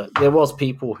 There was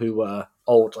people who were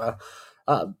older.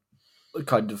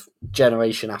 kind of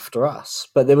generation after us.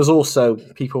 But there was also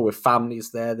people with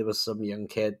families there. There was some young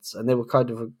kids, and they were kind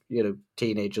of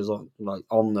teenagers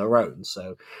on their own.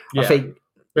 So I think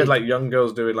we had like young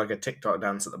girls doing like a TikTok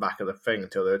dance at the back of the thing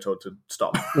until they were told to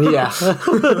stop. Yeah,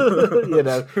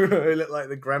 It looked like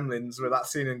the Gremlins with that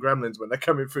scene in Gremlins when they're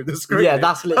coming through the screen. Yeah,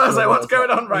 that's literally. I was like, "What's going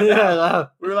on right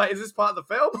now?" We were like, "Is this part of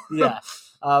the film?" Yeah,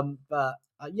 but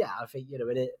I think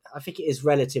I think it is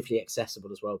relatively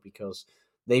accessible as well because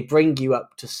they bring you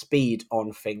up to speed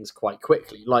on things quite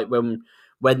quickly. Like when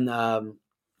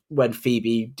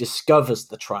Phoebe discovers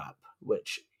the trap,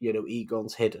 which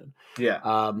Egon's hidden.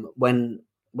 Yeah. When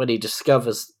we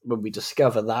discover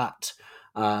that,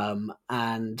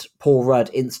 and Paul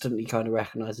Rudd instantly kind of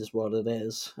recognizes what it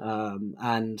is,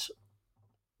 and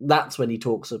that's when he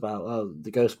talks about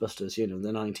the Ghostbusters, the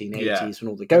 1980s when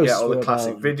all the ghosts, all the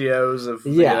classic videos of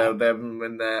them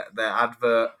and their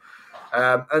advert.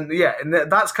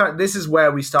 And that's this is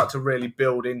where we start to really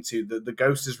build into the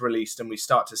Ghost is released, and we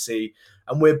start to see,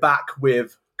 and we're back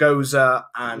with Gozer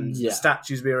and the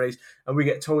statues being raised, and we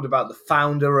get told about the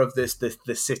founder of the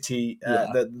city,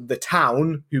 the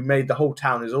town who made the whole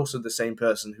town is also the same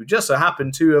person who just so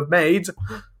happened to have made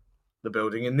the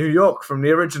building in New York from the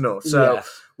original. So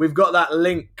we've got that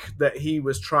link that he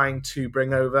was trying to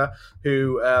bring over.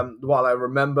 Who, while I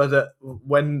remember that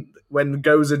when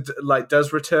Gozer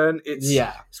does return,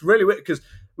 it's really weird because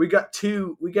we get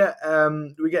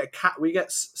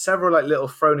several little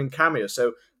thrown in cameos.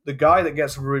 So the guy that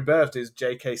gets rebirthed is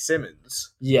J.K.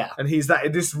 Simmons. Yeah, and he's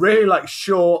this really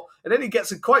short, and then he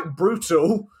gets a quite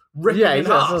brutal. Ripping in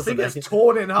half. He gets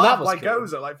torn in half like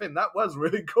Gozer. I think that was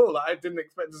really cool. I didn't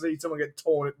expect to see someone get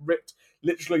ripped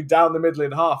literally down the middle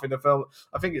in half in a film.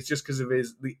 I think it's just because of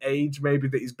the age maybe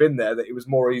that he's been there that it was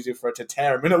more easier for it to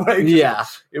tear him in a way. Yeah.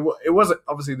 It wasn't,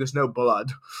 obviously there's no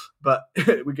blood, but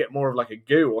we get more of a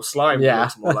goo or slime. Yeah.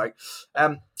 It's more like.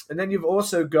 And then you've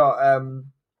also got, and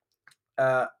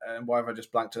why have I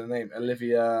just blanked on the name?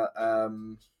 Olivia, I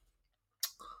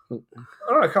don't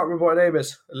know, I can't remember what her name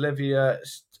is. Olivia,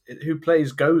 who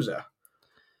plays Gozer?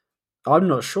 I'm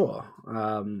not sure.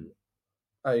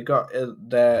 You got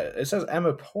there. It says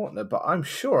Emma Portner, but I'm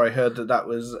sure I heard that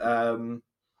was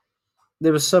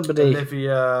there was somebody.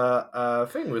 Olivia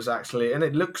thing was actually, and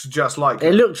it looks just like her.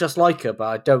 It looked just like her, but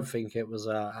I don't think it was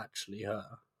actually her.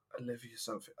 Olivia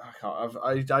something. I can't.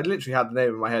 I literally had the name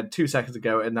in my head 2 seconds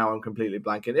ago, and now I'm completely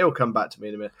blanking. It'll come back to me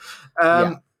in a minute.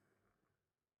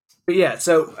 But yeah,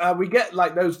 so we get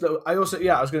those. I also,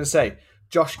 I was going to say,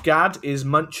 Josh Gad is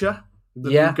Muncher, the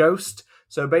new Ghost.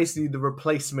 So basically the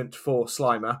replacement for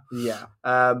Slimer. Yeah.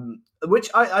 Which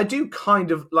I do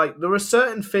kind of like. There are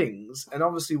certain things, and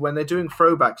obviously when they're doing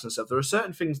throwbacks and stuff, there are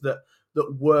certain things that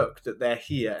work that they're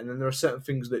here, and then there are certain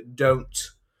things that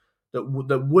don't, that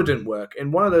wouldn't work.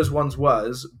 And one of those ones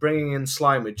was bringing in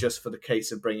Slimer just for the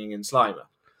case of bringing in Slimer.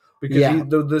 Because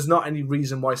there's not any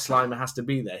reason why Slimer has to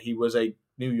be there. He was a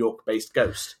New York-based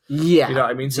ghost. Yeah. You know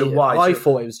what I mean? So why? I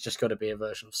thought it was just going to be a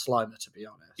version of Slimer, to be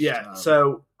honest. Yeah,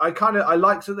 so I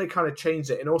liked that they kind of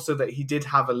changed it, and also that he did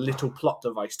have a little plot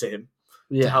device to him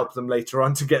to help them later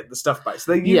on to get the stuff back.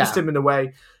 So they used him in a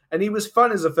way, and he was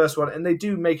fun as the first one, and they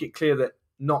do make it clear that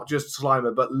not just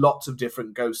Slimer, but lots of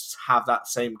different ghosts have that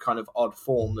same kind of odd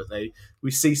form that we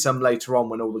see some later on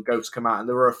when all the ghosts come out, and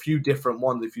there are a few different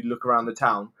ones if you look around the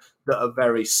town that are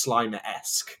very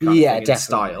Slimer-esque in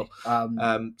style.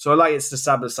 So I like it's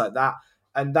established like that,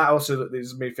 and that also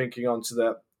leads me thinking on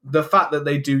to the fact that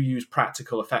they do use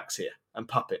practical effects here and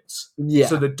puppets. Yeah.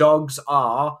 So the dogs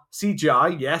are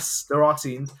CGI, yes, there are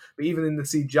scenes, but even in the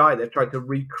CGI, they've tried to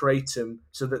recreate them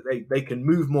so that they can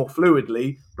move more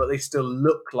fluidly, but they still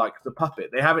look like the puppet.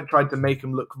 They haven't tried to make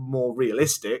them look more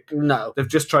realistic. No. They've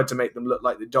just tried to make them look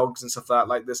like the dogs and stuff like that,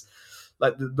 like this,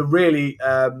 like the really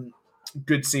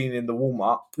good scene in the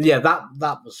Walmart. Yeah, that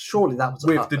was a with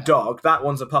puppet. The dog. That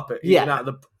one's a puppet eating out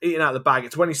of the bag.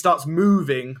 It's when he starts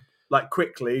moving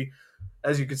quickly.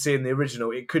 As you can see in the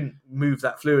original, it couldn't move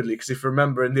that fluidly because if you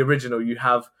remember in the original, you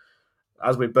have,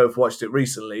 as we both watched it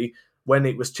recently, when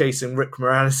it was chasing Rick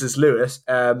Moranis' Lewis,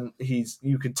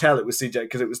 you could tell it was CGI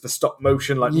because it was the stop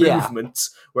motion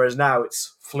movements, whereas now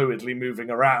it's fluidly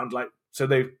moving around. So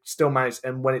they still managed,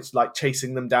 and when it's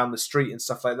chasing them down the street and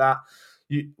stuff like that,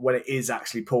 when it is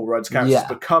actually Paul Rudd's character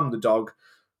become the dog,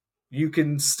 you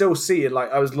can still see it.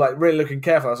 I was really looking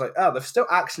careful. I was like, oh, they've still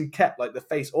actually kept the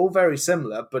face all very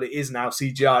similar, but it is now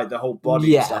CGI, the whole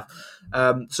body and stuff.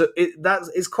 So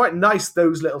it's quite nice,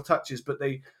 those little touches, but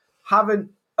they haven't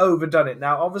overdone it.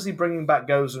 Now, obviously, bringing back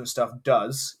Gozer and stuff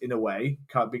does, in a way,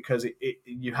 because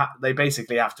they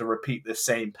basically have to repeat the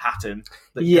same pattern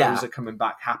that Gozer coming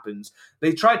back happens.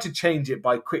 They tried to change it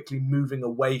by quickly moving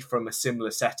away from a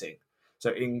similar setting. So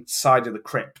inside of the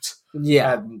crypt,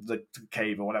 the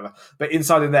cave or whatever. But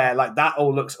inside of there, like that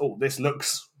all looks. Oh, this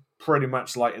looks pretty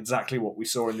much like exactly what we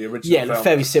saw in the original. Yeah, film.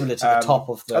 Very similar to the top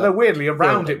of the. Although weirdly,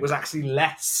 around it was actually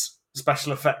less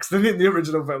special effects than in the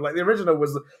original film. Like the original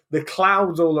was the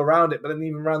clouds all around it, but then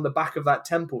even around the back of that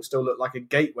temple still looked like a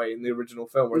gateway in the original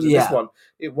film. Whereas in this one,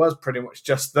 it was pretty much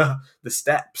just the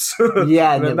steps.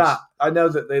 Yeah, and then I know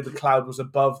that the cloud was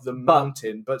above the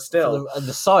mountain, but still, and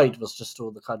the side was just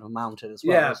all the kind of mountain as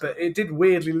well. Yeah, but it did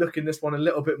weirdly look in this one a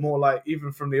little bit more like,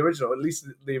 even from the original, at least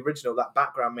the original, that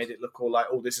background made it look all like,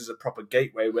 oh, this is a proper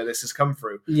gateway where this has come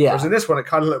through. Yeah. Whereas in this one, it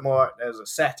kind of looked more like there's a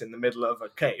set in the middle of a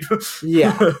cave.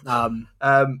 Yeah.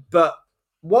 But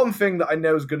one thing that I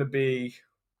know is going to be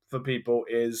for people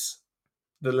is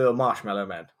the little marshmallow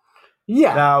men.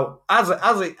 Yeah. Now, as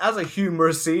a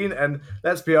humorous scene, and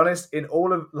let's be honest, in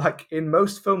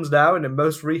most films now and in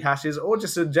most rehashes, or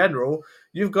just in general,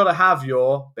 you've got to have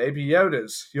your baby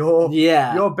Yodas, your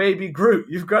baby Groot.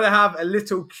 You've got to have a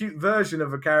little cute version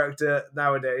of a character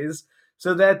nowadays.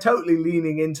 So they're totally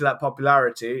leaning into that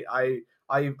popularity. I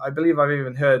believe I've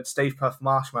even heard Stay Puft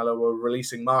Marshmallow were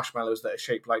releasing marshmallows that are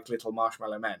shaped like little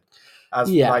marshmallow men.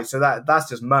 So that's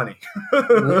just money.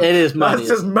 It is money. That's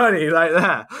just money like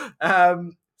that.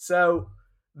 So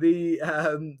the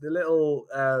little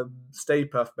Stay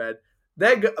Puft men,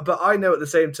 but I know at the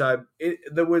same time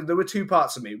there were two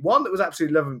parts of me. One that was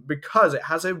absolutely loving because it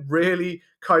has a really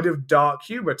kind of dark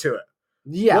humor to it.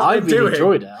 Yeah, I really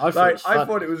enjoyed it. I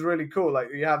thought it was really cool. Like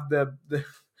you have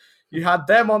you had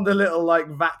them on the little like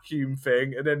vacuum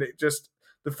thing, and then it just.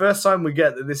 The first time we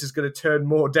get that this is going to turn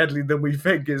more deadly than we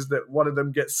think is that one of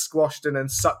them gets squashed and then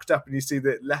sucked up and you see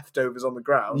the leftovers on the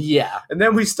ground. Yeah. And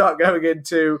then we start going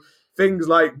into things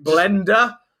like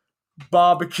blender,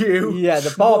 barbecue. Yeah,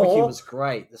 the barbecue was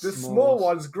great. The small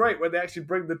one's great when they actually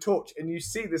bring the torch and you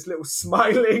see this little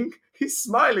smiling. He's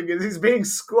smiling as he's being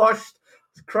squashed,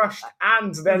 crushed,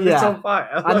 and then lit on fire.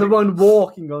 And the one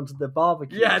walking onto the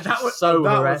barbecue. Yeah, that was so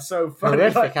funny.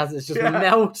 Horrific as it's just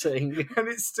melting. And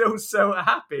it's still so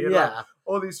happy. And yeah.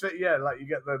 All these things, like you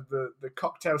get the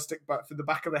cocktail stick back for the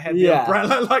back of the head, the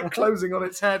umbrella like closing on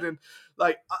its head, and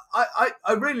like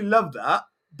I really love that.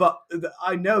 But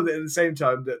I know that at the same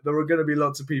time that there are going to be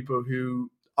lots of people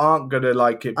who aren't going to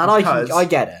like it. And I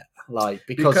get it. Like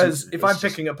because if I'm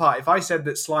picking apart, if I said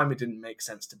that Slimer didn't make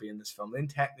sense to be in this film, then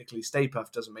technically Stay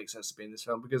Puft doesn't make sense to be in this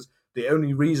film because the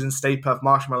only reason Stay Puft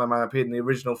Marshmallow Man appeared in the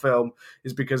original film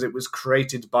is because it was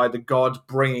created by the god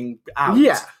bringing out,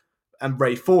 and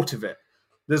Ray thought of it.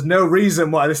 There's no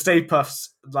reason why the Stay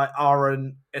Puffs are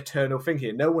an eternal thing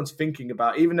here. No one's thinking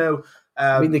about, even though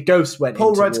the ghost went.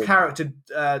 Paul Rudd's character,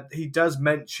 he does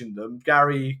mention them.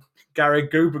 Gary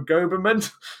Goberman.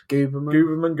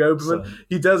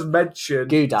 He does mention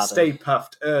Stay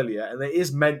Puft earlier, and it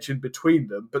is mentioned between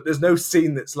them, but there's no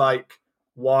scene that's like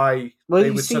why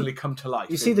they would suddenly come to life.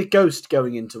 You see the ghost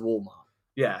going into Walmart.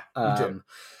 Yeah, you do.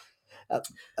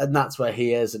 And that's where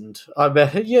he is, and I mean,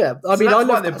 I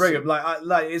love they bring it.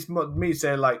 It's me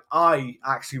saying I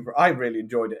really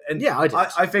enjoyed it, and I did.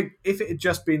 I think if it had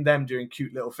just been them doing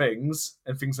cute little things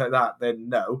and things like that, then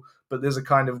no. But there's a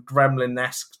kind of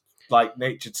gremlin-esque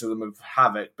nature to them of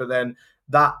Havoc, but then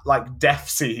that death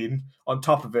scene on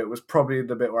top of it was probably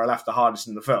the bit where I laughed the hardest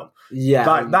in the film. Yeah,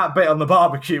 that bit on the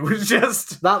barbecue was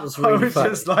just really funny.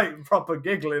 Just proper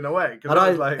giggling away because I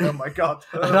was like, oh my god!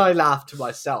 And I laughed to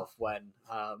myself when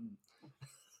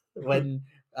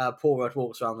Paul Rudd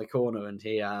walks around the corner and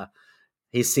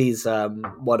he sees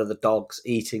one of the dogs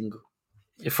eating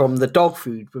from the dog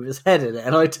food with his head in it,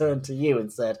 and I turned to you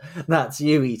and said, "That's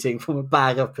you eating from a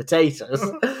bag of potatoes."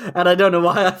 And I don't know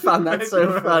why I found that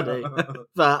so funny,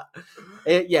 but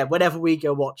whenever we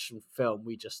go watch some film,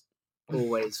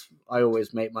 I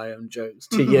always make my own jokes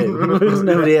to you because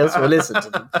nobody else will listen to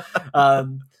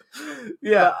them.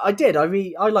 I did. I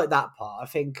mean, I like that part. I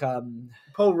think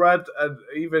Paul Rudd, and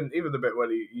even the bit when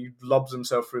he lobs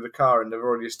himself through the car and they've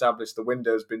already established the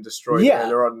window's been destroyed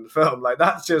earlier on in the film.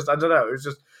 That's just, I don't know. It was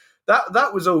just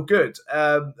that was all good.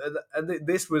 And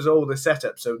this was all the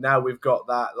setup. So now we've got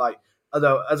that.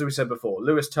 Although, as we said before,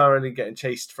 Louis Turley getting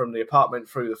chased from the apartment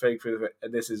through the thing,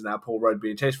 and this is now Paul Rudd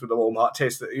being chased from the Walmart,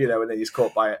 and then he's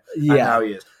caught by it. And now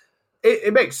he is.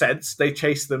 It makes sense. They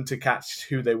chase them to catch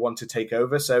who they want to take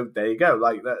over. So there you go.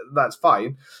 That's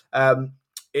fine.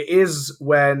 It is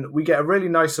when we get a really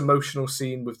nice emotional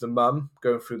scene with the mum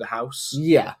going through the house.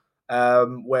 Yeah.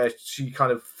 Where she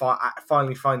kind of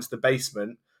finally finds the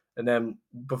basement. and then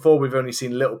before we've only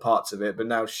seen little parts of it, but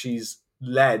now she's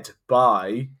led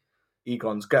by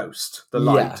Egon's ghost, the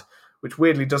light, which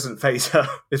weirdly doesn't faze her.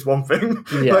 Is one thing.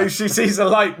 Like she sees a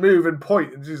light move and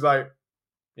point, and she's like,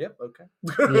 "Yep, okay,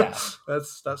 Yeah,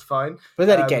 that's fine." But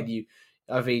then again,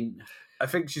 I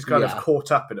think she's kind of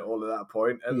caught up in it all at that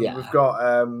point, and we've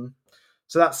got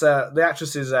so that's the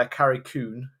actress is Carrie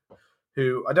Coon,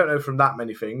 who I don't know from that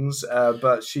many things,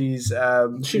 but she's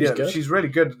really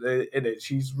good in it.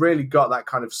 She's really got that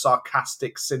kind of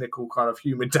sarcastic, cynical kind of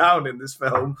humor down in this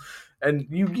film, and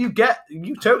you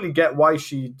totally get why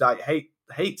she like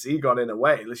hates Egon in a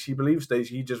way. She believes that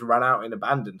he just ran out and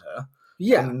abandoned her,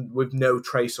 and with no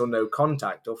trace or no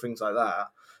contact or things like that.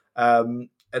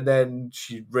 And then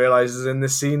she realizes in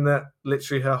this scene that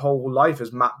literally her whole life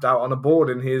is mapped out on a board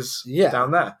in his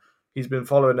down there. He's been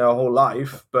following her whole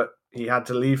life, but he had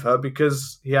to leave her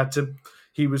because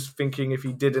he was thinking if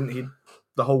he didn't,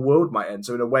 the whole world might end.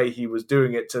 So in a way, he was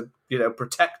doing it to,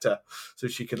 protect her so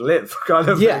she could live, kind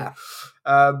of thing.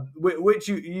 Which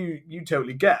you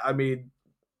totally get. I mean,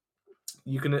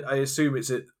 I assume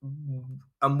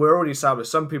and we're already established.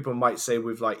 Some people might say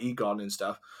with like Egon and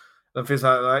stuff, and things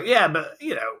like yeah, but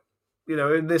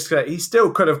in this case, he still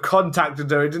could have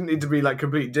contacted her. It didn't need to be like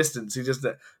complete distance.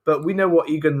 But we know what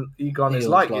Egon is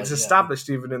like. It's established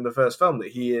even in the first film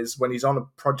that he is, when he's on a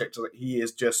project, he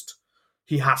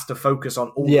has to focus on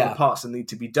all the parts that need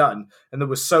to be done. And there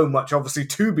was so much obviously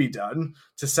to be done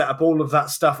to set up all of that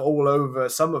stuff all over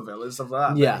Somerville and stuff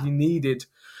like that. That he needed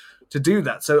to do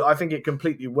that. So I think it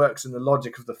completely works in the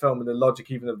logic of the film and the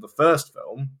logic even of the first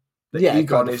film. That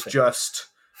Egon is just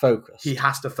focused. He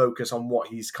has to focus on what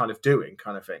he's kind of doing,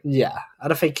 kind of thing. Yeah,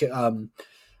 and I think, I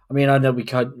know we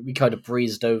kind of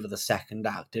breezed over the second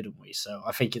act, didn't we? So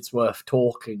I think it's worth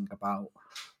talking about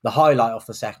the highlight of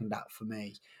the second act for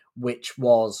me, which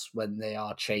was when they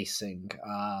are chasing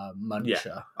Muncher.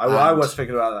 Yeah, I was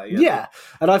thinking about that. Yeah,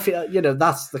 and I feel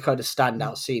that's the kind of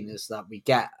standout scene is that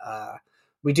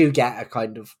we do get a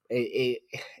kind of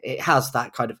it has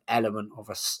that kind of element of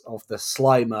the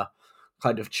Slimer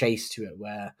kind of chase to it,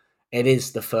 where it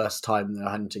is the first time they're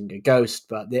hunting a ghost,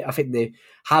 but I think they're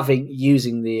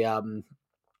using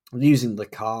the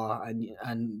car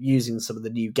and using some of the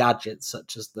new gadgets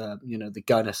such as the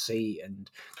gunner seat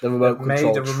and the remote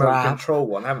control trap. Remote control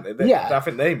one, haven't they? I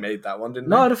think they made that one, didn't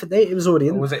they? No, I don't think it was already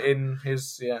in. Or was it in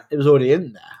his? Yeah, it was already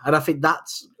in there, and I think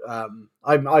that's.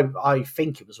 I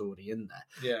think it was already in there.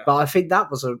 Yeah, but I think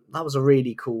that was a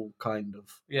really cool kind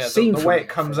of scene. The way it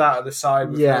comes out of the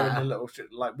side with her in the little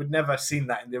like we'd never seen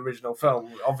that in the original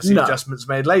film. Obviously, adjustments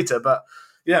made later, but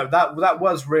that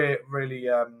was really.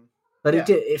 But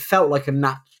it felt like a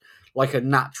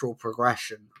natural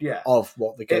progression of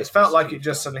what the ghost. It felt like it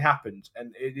just suddenly happened,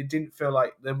 and it didn't feel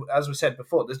like, as we said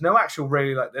before, there's no actual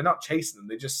really like they're not chasing them.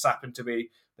 They just happen to be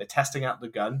they're testing out the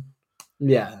gun,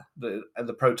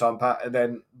 the proton pack, and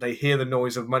then they hear the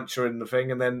noise of Muncher in the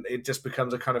thing, and then it just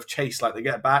becomes a kind of chase. Like they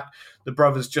get back, the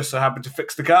brothers just so happen to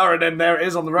fix the car, and then there it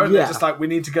is on the road. They're just like, we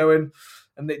need to go in.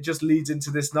 And it just leads into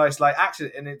this nice like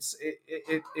action, and it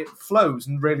flows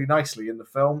really nicely in the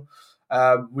film.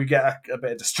 We get a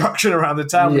bit of destruction around the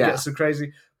town. We get some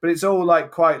crazy, but it's all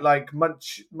like quite like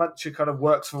Muncher kind of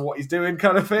works for what he's doing,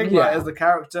 kind of thing. Like, as the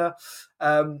character,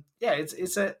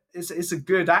 it's a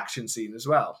good action scene as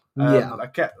well.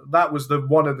 That was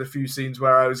one of the few scenes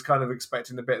where I was kind of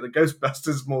expecting a bit of the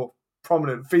Ghostbusters more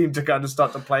prominent theme to kind of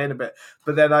start to play in a bit,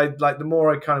 but then the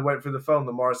more I kind of went through the film,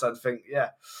 the more I started to think,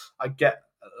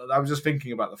 I was just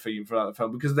thinking about the theme throughout the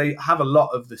film because they have a lot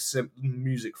of the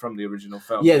music from the original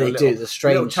film. Yeah, they do. The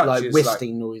strange like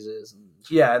whistling noises.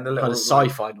 And the little kind of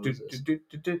sci-fi noises.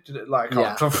 Like,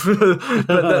 I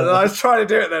was trying to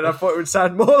do it then. I thought it would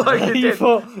sound more like it did.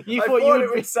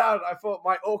 I thought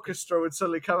my orchestra would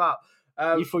suddenly come out.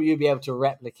 You thought you'd be able to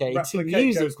replicate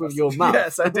music with your mouth.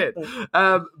 Yes, I did.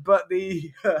 But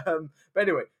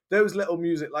anyway, those little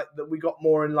music like that we got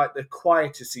more in like the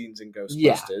quieter scenes in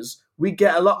Ghostbusters. We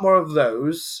get a lot more of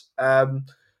those,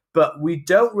 but we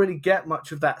don't really get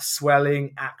much of that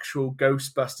swelling actual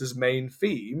Ghostbusters main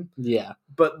theme. Yeah.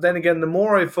 But then again, the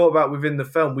more I thought about within the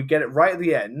film, we get it right at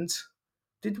the end.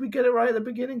 Did we get it right at the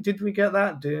beginning? Did we get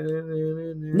that?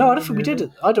 No, I don't think we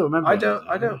did. I don't remember. I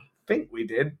don't think we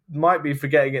did. Might be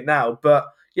forgetting it now,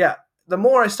 but yeah. The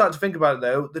more I start to think about it,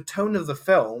 though, the tone of the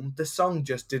film, the song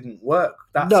just didn't work.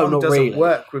 That song doesn't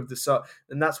work with the song,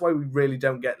 and that's why we really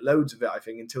don't get loads of it, I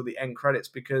think, until the end credits,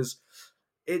 because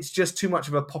it's just too much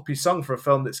of a poppy song for a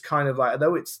film that's kind of like,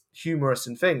 although it's humorous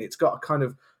and thing, it's got a kind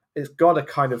of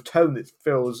tone that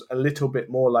feels a little bit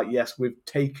more like, yes, we've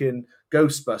taken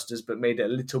Ghostbusters but made it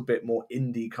a little bit more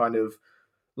indie kind of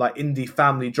like indie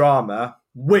family drama,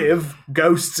 with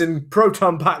ghosts and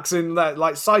proton packs and that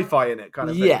like sci-fi in it kind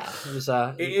of thing. Yeah, it was.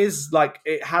 It is like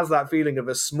it has that feeling of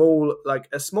a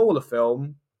smaller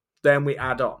film. Then we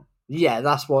add on. Yeah,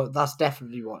 that's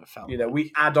definitely what it felt. You know,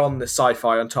 we add on the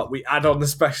sci-fi on top. We add on the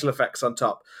special effects on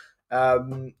top.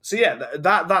 So yeah,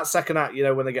 that second act, you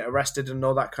know, when they get arrested and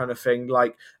all that kind of thing.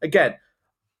 Like again,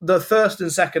 the first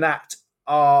and second act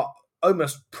are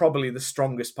almost probably the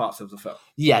strongest parts of the film.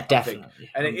 Yeah, definitely.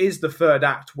 And it is the third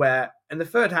act and the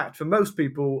third act for most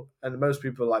people, and most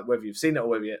people like whether you've seen it or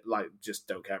whether you like just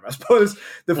don't care about spoilers,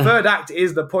 the third act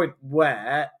is the point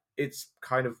where it's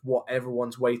kind of what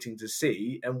everyone's waiting to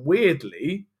see. And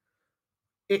weirdly,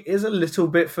 it is a little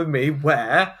bit for me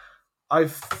where I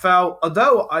felt,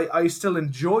 although I still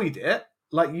enjoyed it,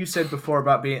 like you said before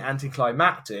about being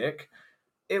anticlimactic,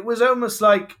 it was almost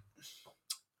like,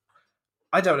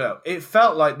 I don't know. It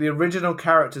felt like the original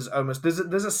characters almost. There's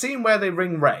a scene where they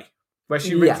ring Ray, where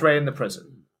she rings Ray in the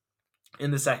prison,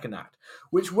 in the second act,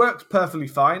 which worked perfectly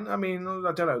fine. I mean,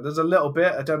 I don't know. There's a little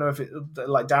bit. I don't know if it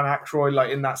like Dan Aykroyd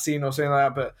like in that scene or something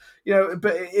like that, but you know,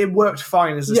 but it worked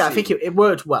fine as a scene. I think it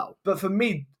worked well. But for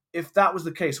me, if that was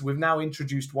the case, we've now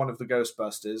introduced one of the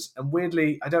Ghostbusters, and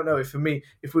weirdly, I don't know if for me,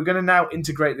 if we're going to now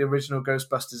integrate the original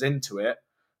Ghostbusters into it,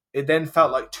 it then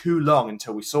felt like too long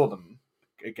until we saw them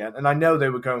again. And I know they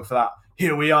were going for that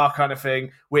here we are kind of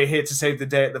thing. We're here to save the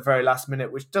day at the very last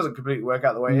minute, which doesn't completely work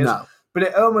out the way it is. But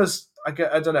it almost, I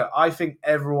don't know, I think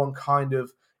everyone kind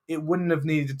of, it wouldn't have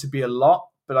needed to be a lot,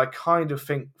 but I kind of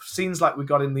think scenes like we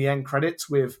got in the end credits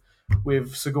with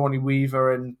Sigourney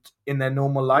Weaver and in their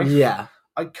normal life. Yeah.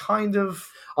 I kind of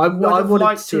I would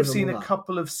like to have seen a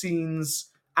couple of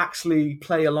scenes actually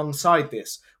play alongside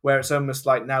this, where it's almost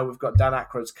like now we've got Dan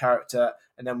Aykroyd's character,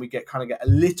 and then we get a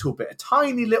little bit, a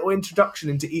tiny little introduction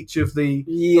into each of the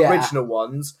original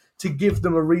ones to give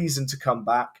them a reason to come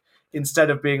back, instead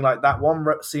of being like that one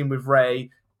scene with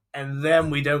Ray, and then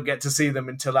we don't get to see them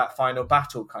until that final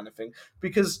battle kind of thing.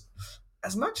 Because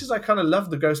as much as I kind of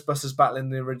love the Ghostbusters battle in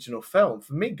the original film,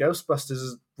 for me, the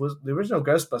original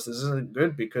Ghostbusters isn't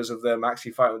good because of them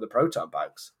actually fighting with the proton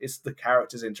packs. It's the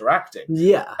characters interacting.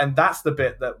 Yeah. And that's the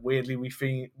bit that weirdly we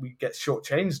think we get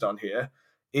shortchanged on here,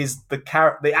 is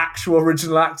the actual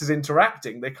original actors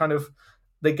interacting.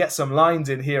 They get some lines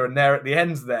in here and there at the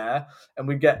end there, and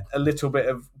we get a little bit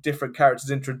of different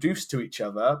characters introduced to each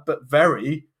other, but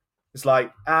it's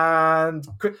like, and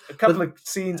a couple of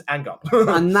scenes and gone.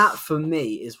 And that, for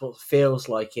me, is what feels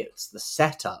like it's the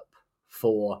setup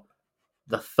for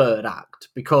the third act,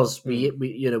 because we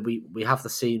have the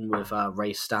scene with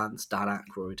Ray Stantz, Dan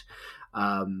Aykroyd,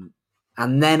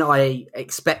 and then I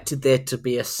expected there to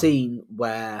be a scene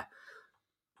where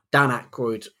Dan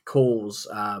Aykroyd calls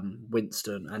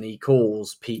Winston, and he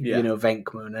calls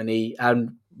Venkman,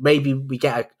 and maybe we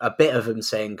get a bit of him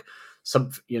saying,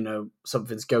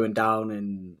 something's going down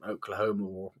in Oklahoma,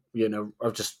 or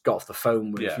I've just got off the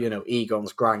phone with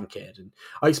Egon's grandkid, and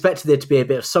I expected there to be a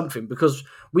bit of something, because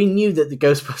we knew that the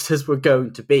Ghostbusters were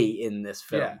going to be in this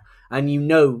film, and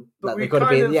that they're going to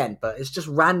be in the end, but it's just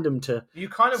random to. You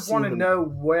kind of want to know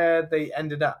where they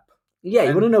ended up. Yeah,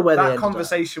 you want to know where they ended up. That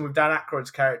conversation with Dan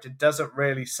Aykroyd's character doesn't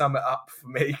really sum it up for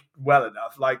me well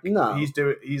enough. Like, no.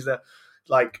 he's a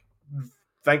like.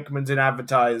 Venkman's in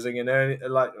advertising, and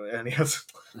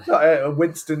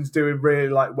Winston's doing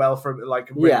really well for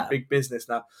really big business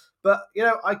now. But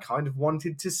I kind of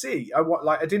wanted to see.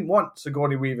 I didn't want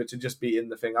Sigourney Weaver to just be in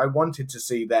the thing. I wanted to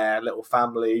see their little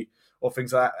family or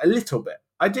things like that a little bit.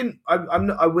 I didn't.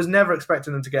 I was never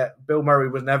expecting them to get. Bill Murray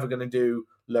was never going to do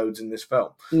loads in this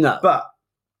film. No, but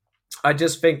I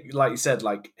just think, like you said,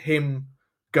 like him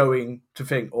going to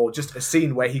think, or just a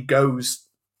scene where he goes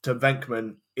to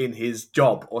Venkman in his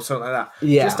job or something like that.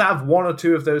 Yeah. Just to have one or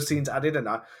two of those scenes added in.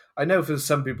 I know for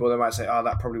some people they might say, oh,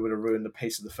 that probably would have ruined the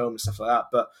pace of the film and stuff like that.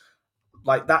 But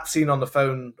like that scene on the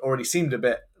phone already seemed a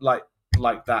bit like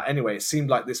that. Anyway, it seemed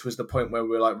like this was the point where we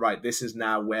were like, right, this is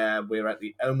now where we're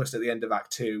almost at the end of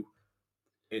Act 2.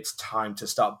 It's time to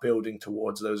start building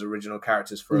towards those original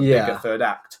characters for a bigger third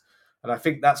act. And I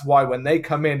think that's why when they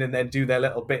come in and then do their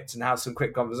little bits and have some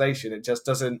quick conversation, it just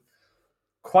doesn't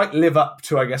quite live up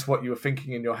to, I guess, what you were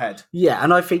thinking in your head. Yeah,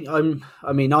 and I think I'm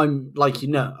like,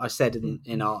 I said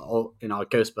in our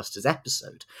Ghostbusters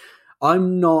episode,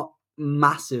 I'm not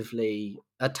massively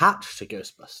attached to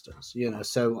Ghostbusters,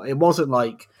 so it wasn't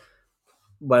like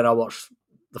when I watched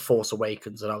The Force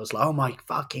Awakens and I was like, oh my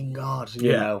fucking god,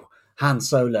 Han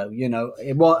Solo,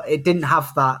 it didn't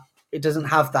have that, it doesn't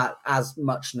have that as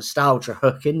much nostalgia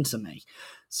hook into me.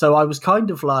 So I was kind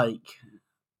of like,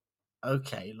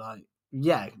 okay, like,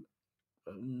 yeah,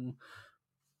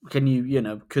 can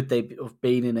you, could they have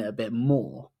been in it a bit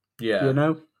more? Yeah. You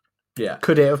know, Yeah.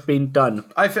 could it have been done?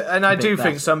 I do better.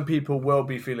 think some people will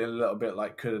be feeling a little bit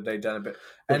like, could have they done a bit?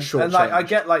 And short-changed. like, I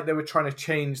get like they were trying to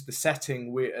change the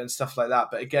setting and stuff like that,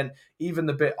 but again, even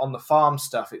the bit on the farm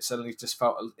stuff, it suddenly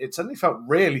felt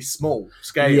really small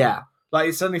scale. Yeah. Like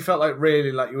it suddenly felt like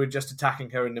really like you were just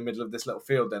attacking her in the middle of this little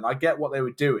field. Then I get what they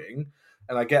were doing,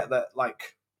 and I get that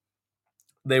like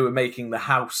they were making the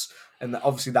house, and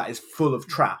obviously that is full of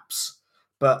traps.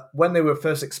 But when they were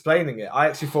first explaining it, I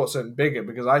actually thought something bigger,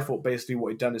 because I thought basically what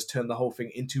he'd done is turn the whole thing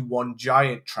into one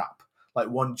giant trap, like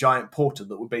one giant portal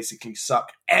that would basically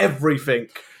suck everything.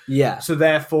 Yeah. So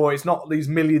therefore, it's not these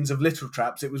millions of little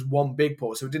traps. It was one big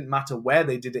portal. So it didn't matter where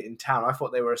they did it in town. I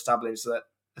thought they were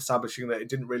establishing that it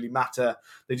didn't really matter.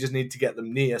 They just need to get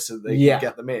them near so they can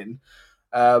get them in.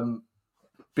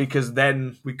 Because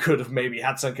then we could have maybe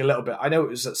had something a little bit. I know it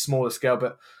was at smaller scale,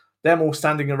 but them all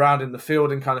standing around in the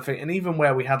field and kind of thing. And even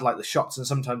where we had like the shots, and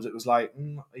sometimes it was like,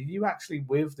 are you actually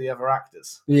with the other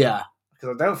actors? Yeah.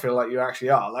 Because I don't feel like you actually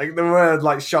are. Like there were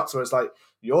like shots where it's like,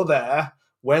 you're there.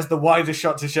 Where's the wider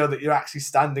shot to show that you're actually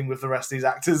standing with the rest of these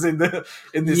actors in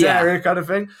this area, kind of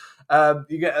thing?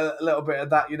 You get a little bit of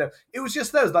that, you know. It was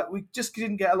just those, like, we just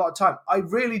didn't get a lot of time. I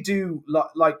really do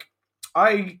like.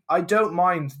 I don't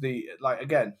mind the, like,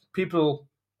 again, people.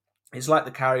 It's like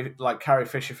the Carrie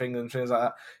Fisher thing and things like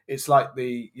that. It's like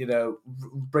the, you know,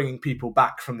 bringing people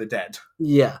back from the dead.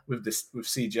 Yeah. With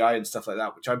CGI and stuff like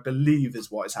that, which I believe is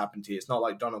what has happened here. It's not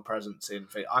like Donald Pleasence in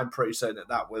Fate. I'm pretty certain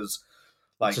that was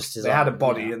like they had a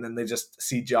body and then they just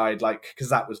CGI'd, like, because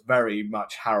that was very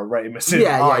much Harold Ramis in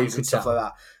eyes and stuff like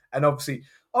that. And obviously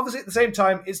at the same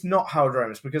time, it's not Harold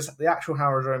Ramis, because the actual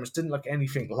Harold Ramis didn't look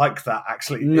anything like that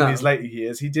actually in his later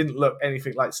years. He didn't look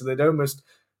anything like, so they'd almost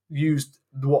used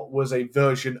what was a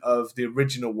version of the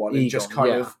original one and just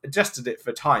kind of adjusted it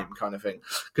for time, kind of thing,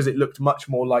 because it looked much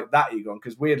more like that Egon.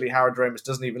 Because weirdly, Harold Ramis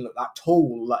doesn't even look that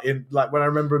tall. Like when I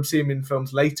remember him seeing him in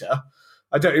films later,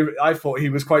 I thought he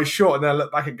was quite short, and then I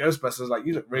looked back at Ghostbusters, like,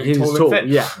 you look really tall and fit.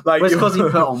 Yeah, like, it's because he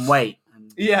put on weight.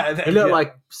 Yeah, he looked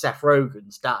like Seth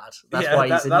Rogen's dad. That's why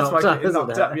he's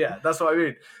knocked up. Yeah, that's what I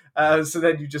mean. So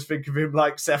then you just think of him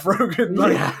like Seth Rogen,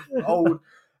 like old.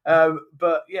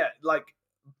 But yeah, like,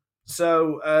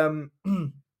 so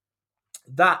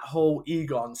that whole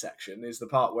Egon section is the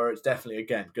part where it's definitely,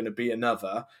 again, going to be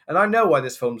another. And I know why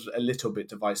this film's a little bit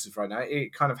divisive right now.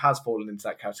 It kind of has fallen into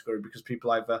that category because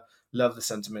people either love the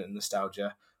sentiment and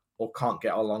nostalgia or can't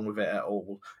get along with it at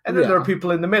all. And then there are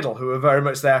people in the middle who are very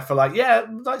much there for like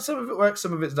some of it works,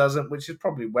 some of it doesn't, which is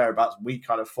probably whereabouts we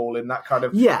kind of fall in that kind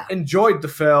of enjoyed the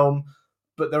film,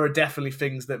 but there are definitely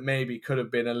things that maybe could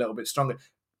have been a little bit stronger.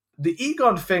 The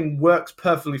Egon thing works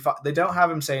perfectly fine. They don't have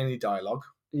him say any dialogue.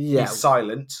 Yeah. He's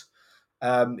silent.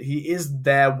 He is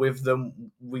there with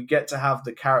them. We get to have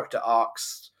the character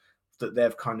arcs that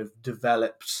they've kind of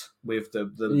developed with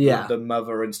the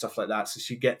mother and stuff like that. So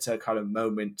she gets her kind of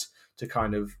moment to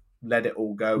kind of let it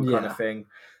all go, kind of thing.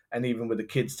 And even with the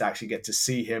kids to actually get to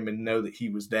see him and know that he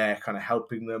was there kind of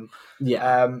helping them.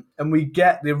 Yeah. And we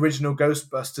get the original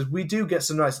Ghostbusters. We do get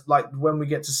some nice, like when we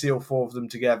get to see all four of them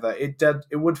together, it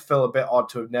would feel a bit odd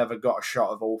to have never got a shot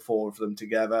of all four of them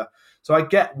together. So I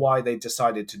get why they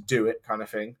decided to do it, kind of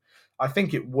thing. I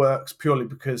think it works purely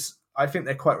because I think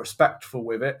they're quite respectful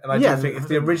with it. And I do think if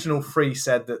the original three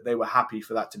said that they were happy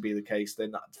for that to be the case,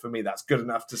 then for me, that's good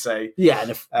enough to say. Yeah,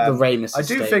 and if the Ramis I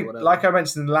do think, like I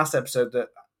mentioned in the last episode, that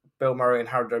Bill Murray and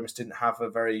Harold Ramis didn't have a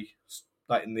very,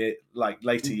 like, in the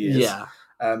later years. Yeah.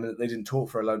 They didn't talk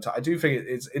for a long time. I do think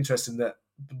it's interesting that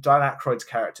Dan Aykroyd's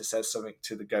character says something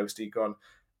to the ghost Egon.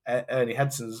 Ernie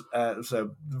Hudson's,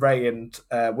 so Ray and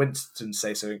Winston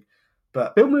say something.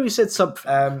 But Bill Murray said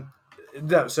something.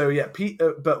 No, so yeah,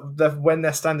 when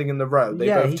they're standing in the row, they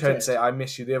both turn and say, "I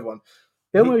miss you," the other one.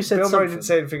 Bill Murray said something. Bill Murray didn't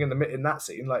say anything in that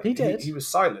scene. Like he did. He was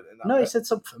silent in that. No, bit. He said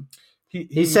something.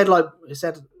 He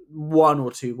said one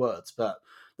or two words, but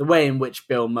the way in which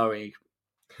Bill Murray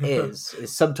is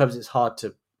sometimes it's hard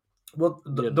to. Well,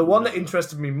 the one that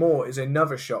interested me more is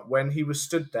another shot when he was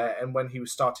stood there and when he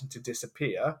was starting to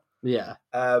disappear. Yeah.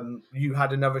 You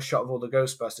had another shot of all the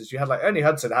Ghostbusters. You had like Ernie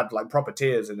Hudson had like proper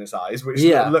tears in his eyes, which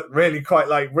looked really quite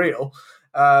like real.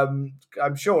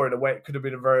 I'm sure in a way it could have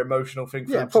been a very emotional thing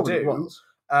for him to do. Was.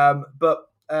 But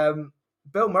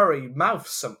Bill Murray mouths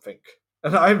something.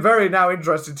 And I'm very now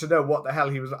interested to know what the hell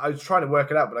he was. I was trying to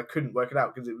work it out, but I couldn't work it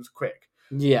out because it was quick.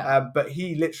 Yeah. But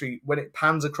he literally, when it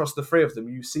pans across the three of them,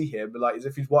 you see him like as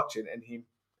if he's watching, and he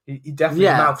definitely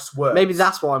mouths words. Maybe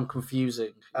that's why I'm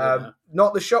confusing.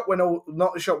 Not the shot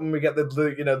when we get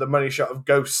the money shot of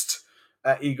Ghost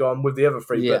Egon with the other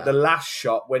three. Yeah. But the last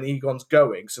shot when Egon's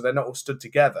going, so they're not all stood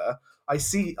together. I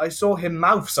saw him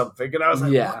mouth something, and I was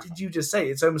like, Yeah. "What did you just say?"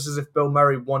 It's almost as if Bill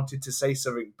Murray wanted to say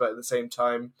something, but at the same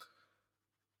time,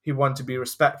 he wanted to be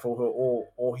respectful,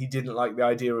 or he didn't like the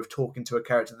idea of talking to a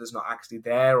character that's not actually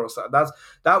there, or something.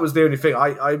 That was the only thing.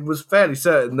 I was fairly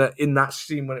certain that in that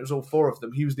scene when it was all four of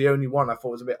them, he was the only one. I thought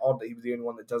it was a bit odd that he was the only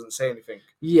one that doesn't say anything.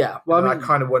 Yeah, well, I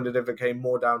kind of wondered if it came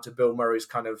more down to Bill Murray's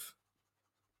kind of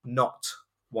not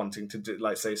wanting to do,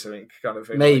 like, say something kind of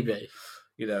thing. maybe.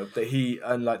 Like, that he,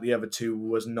 unlike the other two,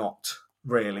 was not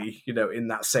really, in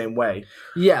that same way.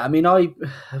 Yeah, I mean,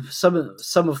 some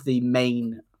of the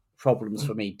main problems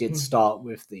for me did start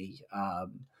with the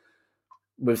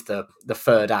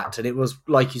third act, and it was,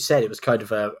 like you said, it was kind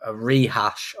of a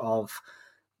rehash of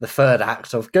the third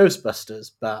act of Ghostbusters,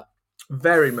 but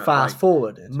very much fast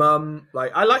forwarded. Mum,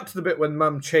 I liked the bit when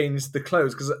Mum changed the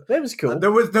clothes, because That was cool.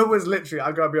 there was literally,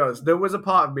 I gotta be honest, there was a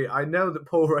part of me, I know that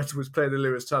Paul Rudd was playing the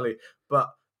Lewis Tully,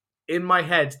 but in my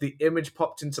head, the image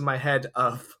popped into my head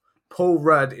of Paul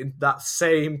Rudd in that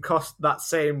same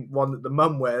one that the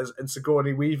Mum wears and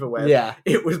Sigourney Weaver wears. Yeah.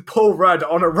 It was Paul Rudd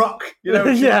on a rock.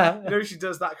 Yeah. She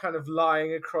does that kind of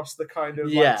lying across the kind of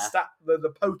Yeah.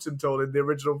 the potental in the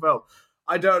original film.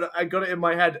 I got it in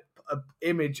my head, an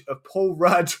image of Paul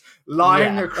Rudd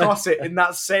lying across it in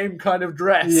that same kind of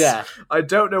dress. Yeah. I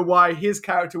don't know why his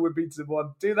character would be the one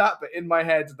to do that, but in my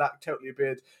head that totally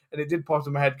appeared, and it did pop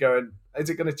in my head going, is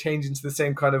it going to change into the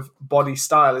same kind of body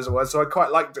style as it was? So I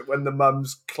quite liked it when the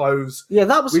Mum's clothes, Yeah,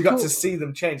 that was we cool. got to see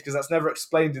them change, because that's never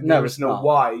explained in the original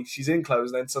why she's in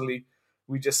clothes, and then suddenly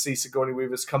we just see Sigourney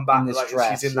Weaver's come back In this like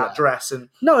dress, she's in that dress, and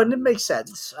it makes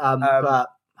sense. But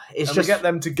it's just we get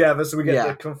them together, so we get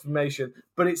the confirmation.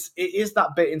 But it is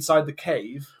that bit inside the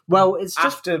cave. Well, it's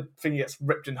just after thing gets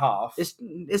ripped in half.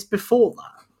 It's before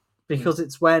that, because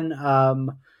it's when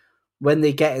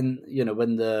they get in,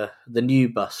 when the new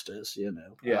Busters,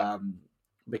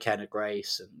 McKenna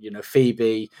Grace and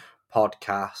Phoebe,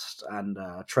 Podcast, and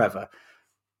Trevor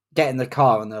get in the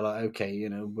car, and they're like, okay,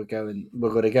 we're going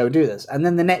to go and do this, and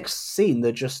then the next scene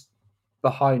they're just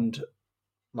behind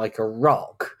like a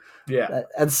rock. Yeah,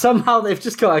 and somehow they've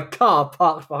just got a car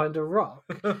parked behind a rock,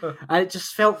 and it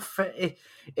just felt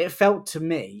it felt to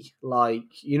me like,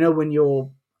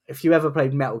 if you ever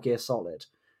played Metal Gear Solid,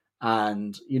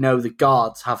 and the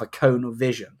guards have a cone of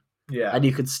vision, and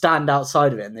you could stand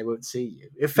outside of it and they won't see you.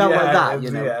 It felt like that,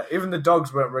 Yeah, even the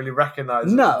dogs weren't really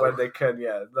recognized when they could.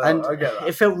 Yeah, and I get that.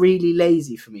 It felt really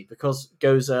lazy for me, because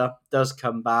Gozer does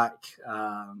come back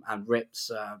and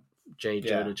rips J.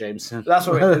 Jonah Jameson. That's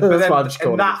what. But That's then, what I'm just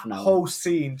calling that it from now whole on.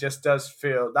 scene just does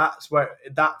feel. That's where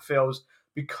that feels,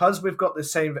 because we've got the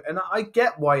same. And I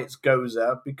get why it's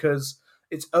Gozer, because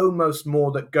it's almost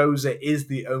more that Gozer is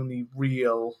the only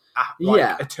real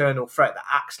eternal threat that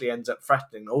actually ends up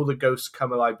threatening. All the ghosts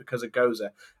come alive because of Gozer.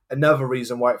 Another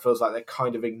reason why it feels like they're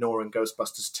kind of ignoring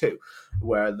Ghostbusters 2,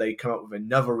 where they come up with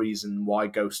another reason why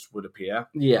ghosts would appear.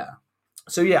 Yeah.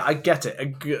 So yeah, I get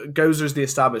it. Gozer is the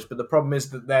established, but the problem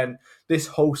is that then this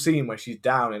whole scene where she's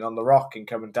down and on the rock and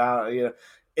coming down,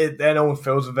 it then all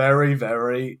feels very,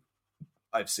 very.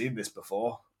 I've seen this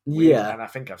before. And I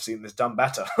think I've seen this done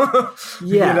better.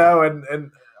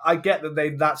 And I get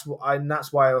that that's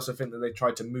why I also think that they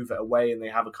tried to move it away, and they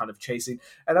have a kind of chasing.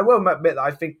 And I will admit that I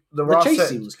think the chase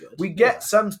scene was good. We get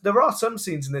there are some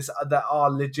scenes in this that are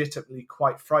legitimately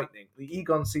quite frightening. The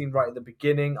Egon scene right at the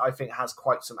beginning, I think, has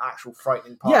quite some actual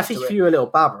frightening parts. Yeah, I think you were a little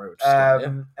babber.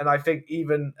 And I think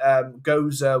even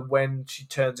Gozer, when she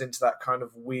turns into that kind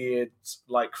of weird,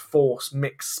 like, force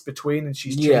mix between, and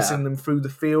she's chasing them through the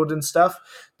field and stuff,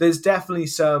 there's definitely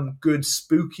some good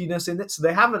spookiness in it. So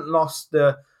they haven't lost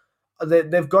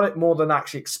they've got it more than I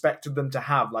actually expected them to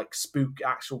have, like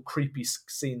actual creepy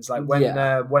scenes, like when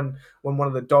one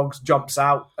of the dogs jumps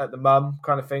out at the mum,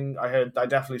 kind of thing. I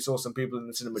definitely saw some people in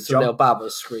the cinema jump. Little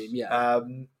babbers scream, yeah.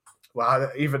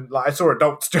 Well, even I saw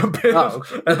adults jump in, and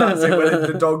that's it, when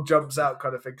the dog jumps out,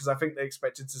 kind of thing. Because I think they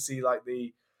expected to see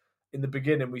in the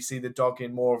beginning we see the dog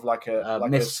in more of like a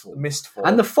mist form,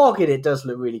 and the fog in it does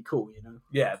look really cool.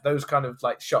 Yeah, those kind of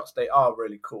like shots, they are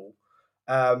really cool.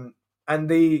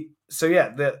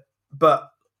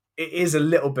 But it is a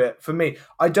little bit, for me,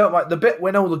 I don't like the bit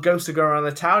when all the ghosts are going around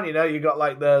the town. You got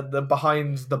like the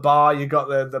behind the bar, you got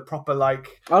the proper,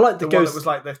 like, I like the ghost. One that was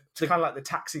like the kind of like the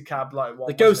taxi cab, like one.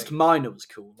 The ghost miner was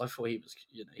cool. I thought he was,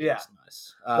 he was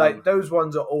nice. Like those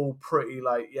ones are all pretty,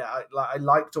 like, I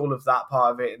liked all of that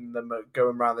part of it, and them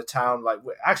going around the town. Like,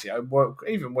 actually, I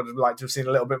even would have liked to have seen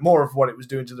a little bit more of what it was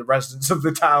doing to the residents of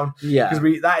the town. Yeah,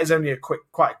 because that is only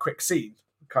quite a quick scene,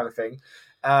 kind of thing.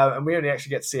 And we only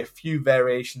actually get to see a few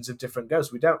variations of different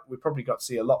ghosts. We probably got to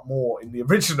see a lot more in the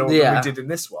original than we did in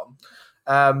this one.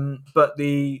 But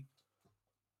it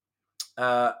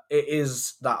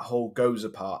is that whole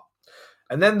Gozer part.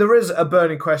 And then there is a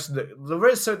burning question there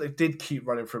is something that did keep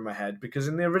running through my head, because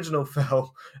in the original film,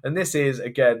 and this is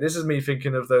me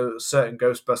thinking of those certain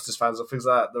Ghostbusters fans or things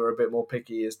like that are a bit more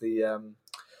picky, is it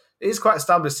is quite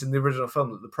established in the original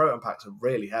film that the proton packs are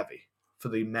really heavy for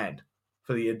the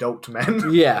adult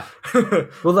men. Yeah.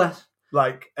 Well, that's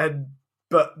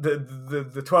but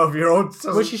the 12-year-old...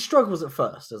 Well, she struggles at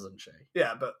first, doesn't she?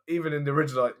 Yeah, but even in the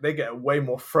original, like, they get way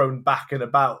more thrown back and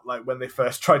about, like, when they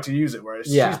first try to use it, whereas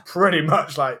she's pretty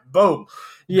much like, boom.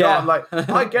 Yeah. God, like,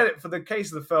 I get it for the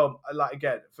case of the film. Like,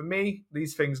 again, for me,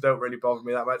 these things don't really bother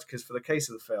me that much, because for the case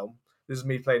of the film, this is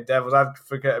me playing devil's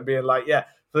advocate and being like, yeah,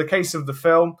 for the case of the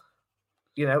film,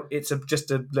 it's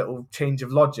just a little change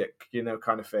of logic,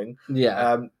 kind of thing.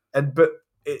 Yeah. But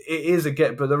it is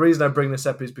but the reason I bring this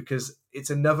up is because it's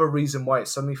another reason why it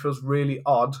suddenly feels really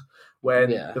odd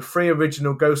when the 3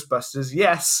 original Ghostbusters,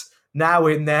 yes, now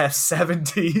in their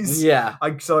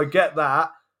 70s, so I get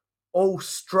that, all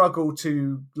struggle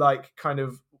to, like, kind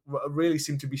of really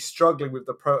seem to be struggling with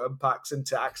the proton packs and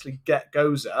to actually get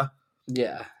Gozer.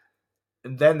 Yeah.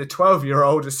 And then the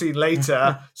 12-year-old, as seen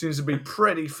later, seems to be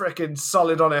pretty freaking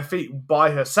solid on her feet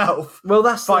by herself. Well,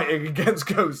 that's fighting against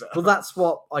Gozer. Well, that's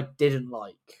what I didn't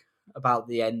like about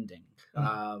the ending.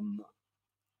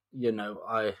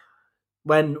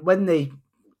 When they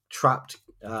trapped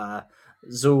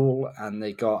Zuul and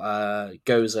they got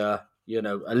Gozer,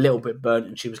 a little bit burnt,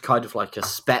 and she was kind of like a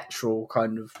spectral,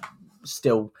 kind of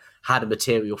still had a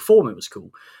material form. It was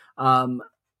cool,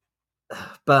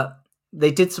 but they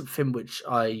did something which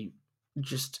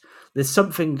there's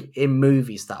something in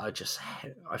movies that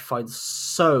I find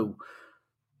so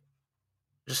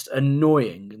just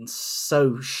annoying and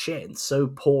so shit and so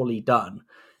poorly done.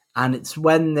 And it's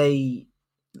when they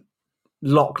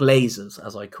lock lasers,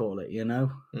 as I call it,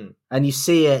 and you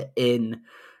see it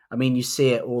you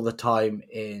see it all the time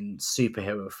in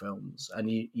superhero films, and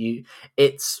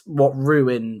it's what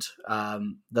ruined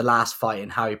the last fight in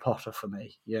Harry Potter for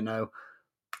me,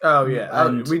 Oh yeah,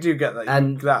 we do get that.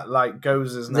 And that, like,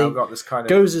 Gozer's now got this kind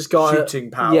of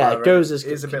shooting power. Yeah, Gozer's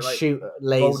is a bit like shoot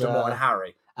laser. Voldemort and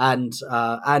Harry. And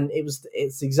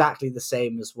it's exactly the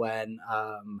same as when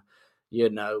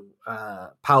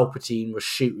Palpatine was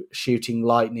shooting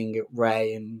lightning at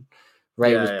Rey, and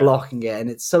Rey was blocking it,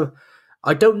 and it's so.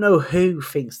 I don't know who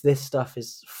thinks this stuff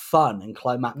is fun and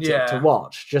climactic to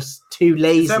watch. Just 2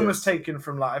 lasers. It's almost taken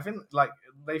from, like, I think, like,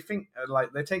 they think,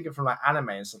 like, they take it from, like, anime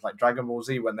and stuff like Dragon Ball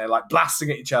Z, when they're, like,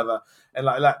 blasting at each other and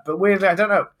like that. But weirdly, I don't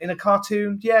know, in a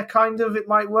cartoon, yeah, kind of, it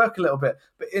might work a little bit.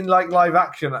 But in, like, live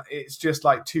action, it's just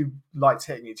like 2 lights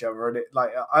hitting each other, and it, like,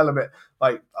 I'll admit,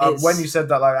 like, when you said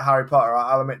that, like, Harry Potter,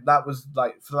 I'll admit that was,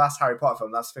 like, for the last Harry Potter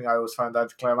film, that's the thing I always found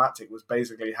anticlimactic, was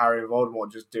basically Harry and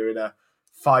Voldemort just doing a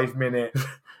 5-minute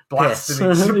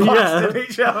blasting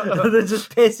each other. They're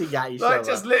just pissing at each other.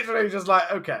 Just literally just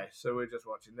like, okay, so we're just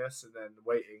watching this and then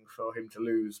waiting for him to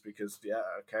lose because,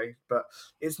 okay. But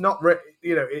it's not,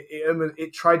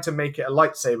 it tried to make it a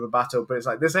lightsaber battle, but it's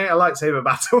like, this ain't a lightsaber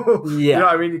battle. You know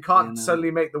what I mean? You can't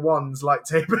suddenly make the wands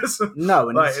lightsabers. No.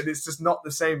 And it's just not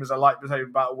the same as a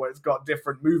lightsaber battle where it's got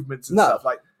different movements and stuff.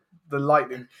 Like, the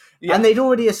lightning. Yeah. And they'd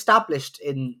already established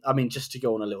just to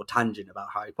go on a little tangent about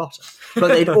Harry Potter, but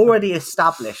they'd already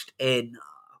established in,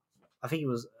 I think it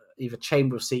was either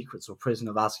Chamber of Secrets or Prison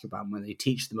of Azkaban, when they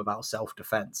teach them about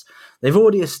self-defense. They've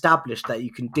already established that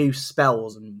you can do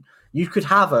spells and you could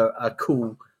have a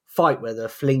cool fight where they're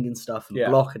flinging stuff and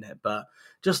blocking it, but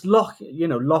just locking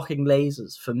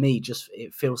lasers, for me,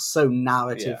 it feels so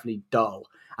narratively dull.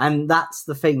 And that's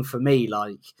the thing for me,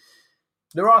 like,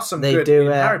 there are some good in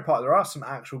Harry Potter. There are some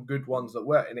actual good ones that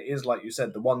work, and it is like you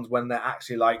said, the ones when they're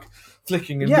actually like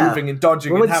flicking and moving and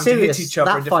dodging and having to hit each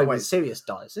other in different ways. That fight with Sirius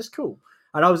dies. It's cool,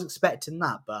 and I was expecting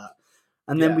that,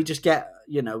 and then we just get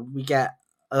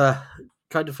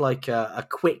kind of like a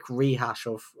quick rehash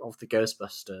of the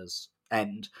Ghostbusters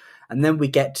end, and then we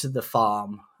get to the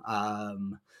farm,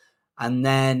 and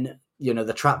then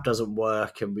the trap doesn't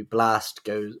work, and we blast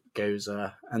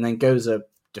Gozer, and then Gozer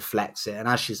deflects it, and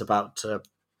as she's about to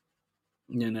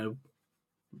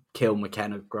kill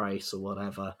McKenna Grace or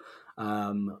whatever,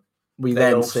 we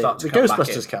then see the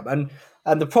Ghostbusters come,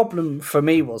 and the problem for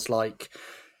me was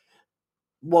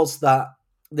that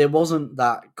there wasn't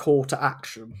that call to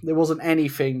action. There wasn't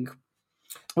anything.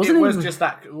 Just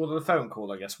that. Well, the phone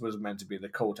call, I guess, was meant to be the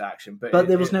call to action, but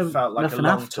there was felt like a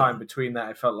long time between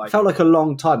that. It felt like a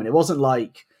long time, and it wasn't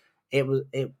like it was.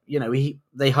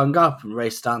 They hung up, and Ray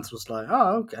Stantz was like,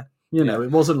 "Oh, okay." You know,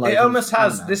 it wasn't like It almost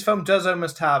has. you know. This film does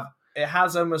almost have. It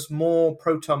has almost more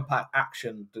proton pack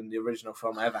action than the original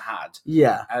film ever had.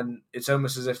 Yeah, And it's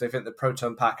almost as if they think the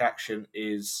proton pack action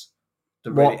is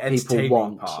the what really people entertaining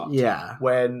want. part. Yeah,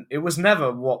 When it was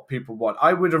never what people want.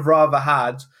 I would have rather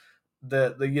had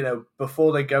the you know,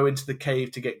 before they go into the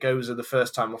cave to get Gozer the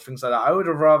first time or things like that, I would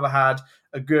have rather had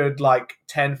a good like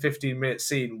 10-15 minute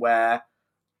scene where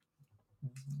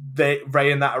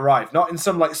Ray and that arrive, not in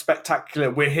some like spectacular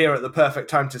we're here at the perfect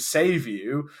time to save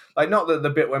you, like not that the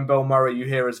bit when Bill Murray you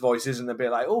hear his voice isn't a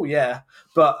bit like oh yeah,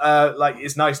 but like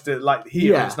it's nice to like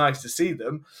hear Yeah. it's nice to see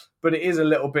them, but it is a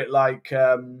little bit like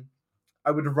I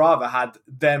would have rather had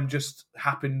them just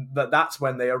happen that's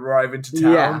when they arrive into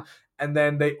town, Yeah. and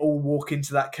then they all walk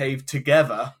into that cave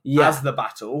together Yeah. as the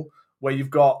battle, where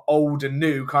you've got old and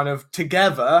new kind of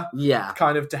together, yeah,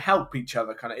 kind of to help each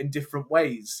other, kind of in different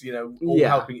ways, you know, all Yeah.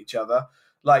 helping each other.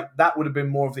 Like that would have been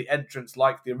more of the entrance,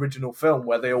 like the original film,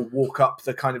 where they all walk up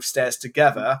the kind of stairs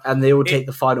together. and they all take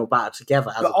the final battle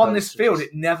together. But on this field,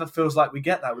 it never feels like we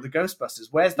get that with the Ghostbusters.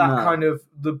 Where's that No. kind of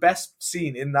the best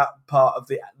scene in that part of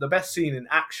the best scene in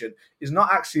action is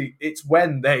not actually. It's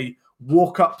when they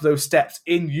walk up those steps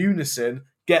in unison,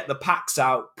 get the packs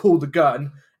out, pull the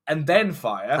gun, and then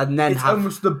fire. And then it's have-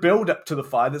 almost the build up to the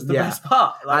fire that's the Yeah. best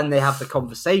part. Like, and they have the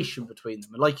conversation between them,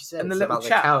 and like you said, and the it's little about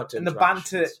chat character and the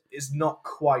banter interactions. is not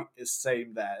quite as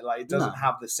same there. Like it doesn't No.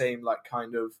 have the same like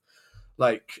kind of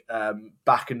like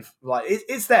back and like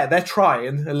it's there. They're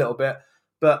trying a little bit,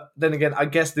 but then again, I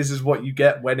guess this is what you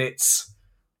get when it's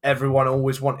everyone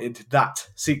always wanted that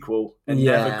sequel and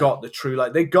Yeah. never got the true.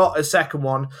 Like they got a second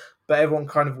one, but everyone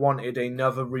kind of wanted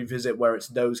another revisit where it's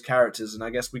those characters, and I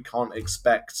guess we can't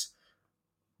expect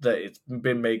that it's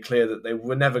been made clear that they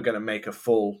were never going to make a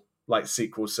full like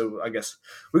sequel. So I guess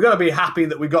we're going to be happy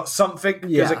that we got something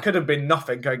because Yeah. it could have been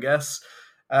nothing, I guess.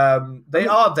 They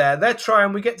are there. They're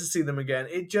trying. We get to see them again.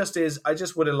 It just is. I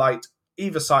just would have liked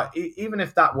either side, even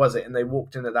if that was it and they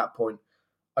walked in at that point,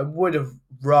 I would have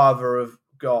rather have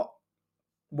got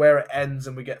where it ends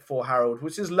and we get For Harold,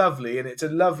 which is lovely. And it's a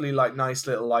lovely, like, nice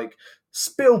little, like,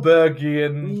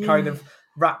 Spielbergian kind of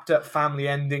wrapped up family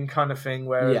ending kind of thing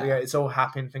where Yeah. it's all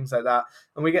happy and things like that.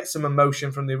 And we get some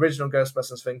emotion from the original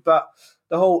Ghostbusters thing. But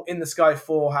the whole In the Sky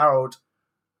For Harold,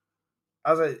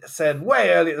 as I said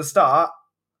way early at the start,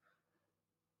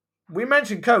 we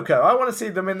mentioned Coco. I want to see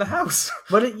them in the house.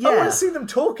 But I want yeah, to see them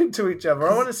talking to each other.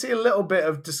 I want to see a little bit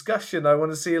of discussion. I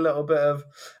want to see a little bit of,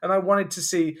 and I wanted to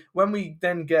see when we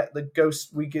then get the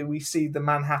ghost. We see the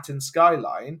Manhattan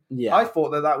skyline. yeah, I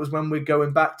thought that was when we're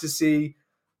going back to see.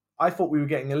 I thought we were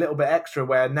getting a little bit extra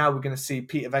where now we're going to see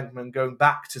Peter Venkman going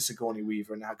back to Sigourney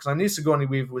Weaver now because I knew Sigourney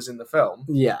Weaver was in the film.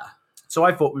 yeah, So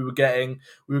I thought we were going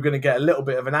to get a little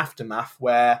bit of an aftermath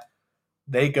where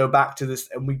they go back to this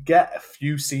and we get a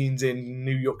few scenes in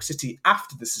New York City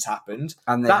after this has happened.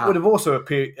 and That would have also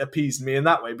appeased me in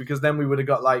that way because then we would have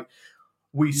got like,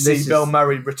 we see This Bill is-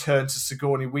 Murray return to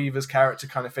Sigourney Weaver's character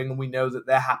kind of thing and we know that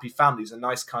they're happy families, a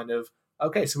nice kind of,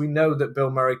 okay, so we know that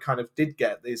Bill Murray kind of did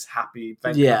get this happy,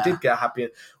 Yeah. did get happy.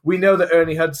 We know that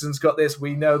Ernie Hudson's got this.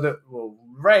 We know that, well,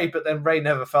 Ray, but then Ray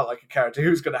never felt like a character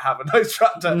who's going to have a nice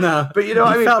chapter. no, But you know what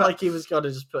I he mean? felt But- like he was going to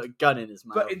just put a gun in his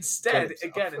mouth. But and instead, kill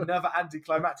himself. again, another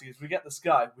anticlimactic is we get the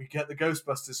sky, we get the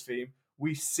Ghostbusters theme,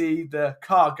 we see the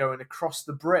car going across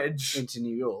the bridge into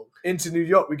New York. into New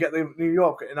York. We get the New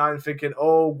York, and I'm thinking,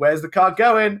 oh, where's the car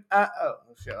going? Oh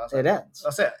shit, that's It it. ends.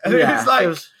 That's it. Yeah, It's like, it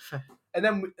was-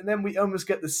 and then we almost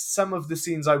get some of the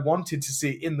scenes I wanted to see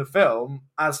in the film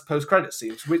as post-credit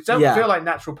scenes, which don't Yeah. feel like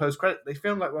natural post-credit. They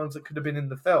feel like ones that could have been in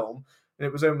the film, and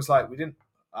it was almost like we didn't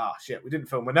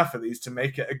film enough of these to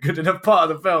make it a good enough part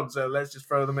of the film, so let's just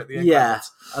throw them at the end yeah,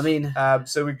 credits. I mean,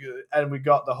 So we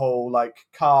got the whole like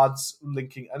cards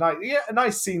linking, a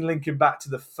nice scene linking back to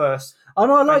the first I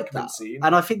know I like Venkman that, scene.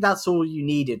 and I think that's all you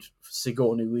needed for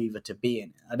Sigourney Weaver to be in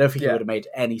it. I don't think it Yeah. would have made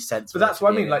any sense. But for her that's to what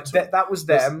I be mean. in Like it at all. that was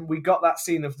them. We got that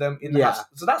scene of them in the Yeah. house.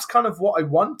 So that's kind of what I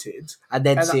wanted. and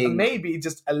then And seeing maybe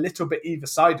just a little bit either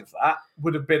side of that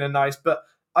would have been a nice. But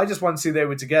I just want to see they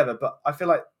were together. But I feel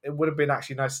like it would have been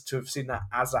actually nice to have seen that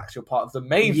as actual part of the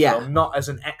main Yeah. film, not as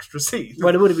an extra scene.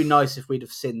 well, it would have been nice if we'd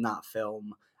have seen that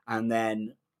film and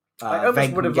then I almost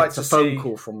Venkman would have gets liked a to phone see-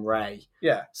 call from Ray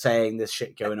Yeah. saying there's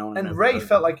shit going on. And over Ray and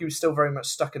felt over. like he was still very much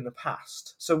stuck in the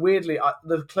past. So weirdly,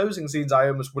 the closing scenes I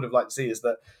almost would have liked to see is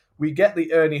that we get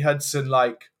the Ernie Hudson,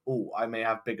 like, oh, I may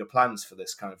have bigger plans for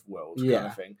this kind of world kind Yeah.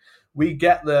 of thing. We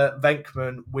get the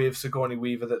Venkman with Sigourney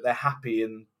Weaver that they're happy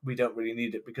and we don't really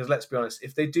need it. Because let's be honest,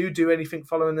 if they do anything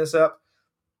following this up,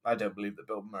 I don't believe that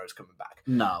Bill Murray's coming back.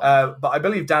 No. But I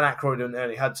believe Dan Aykroyd and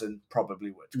Ernie Hudson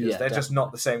probably would, because they're just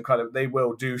not the same kind of. They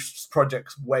will do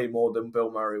projects way more than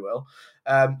Bill Murray will.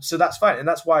 So that's fine, and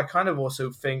that's why I kind of also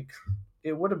think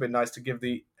it would have been nice to give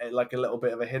a little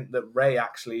bit of a hint that Ray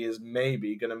actually is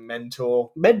maybe going to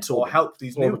mentor or help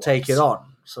these new ones. Take it on,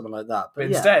 something like that. But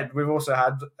instead, we've also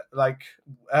had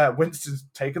Winston's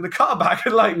taken the car back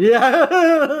and you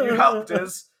helped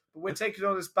us. But we're taking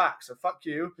all this back, so fuck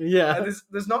you. Yeah. And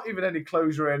there's not even any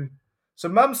closure in. So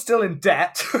Mum's still in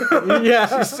debt. Yeah.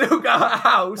 She's still got a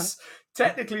house.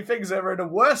 Technically, things are in a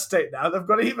worse state now. They've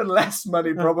got even less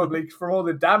money, probably, from all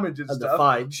the damage and stuff. The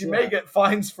fines, she may get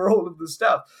fines for all of the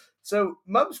stuff. So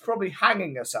Mum's probably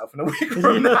hanging herself in a week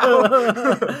from now.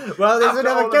 Well, there's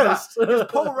another ghost.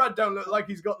 Paul Rudd don't look like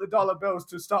he's got the dollar bills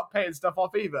to start paying stuff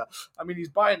off either. I mean, he's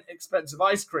buying expensive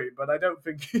ice cream, but I don't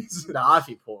think he's... No, I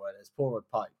think Paul Rudd is. Paul Rudd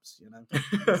pipes,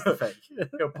 That's the thing.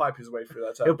 He'll pipe his way through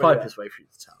that town. He'll pipe his way through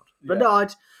the town. But no, I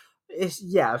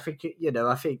think,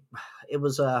 I think it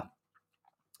was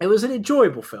an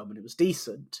enjoyable film and it was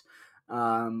decent.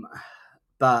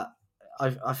 But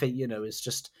I think, it's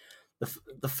just...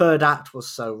 The third act was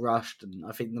so rushed, and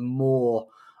I think the more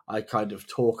I kind of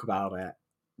talk about it,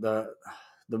 the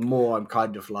more I'm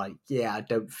kind of like, I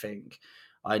don't think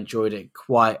I enjoyed it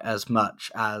quite as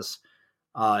much as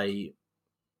I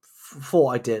thought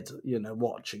I did,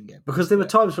 watching it. Because there were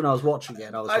times when I was watching it,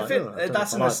 and I think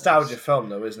that's a nostalgia film,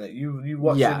 though, isn't it? You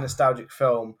watch a nostalgic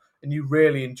film, and you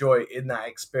really enjoy it in that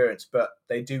experience, but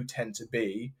they do tend to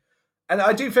be. And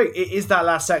I do think it is that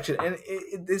last section, and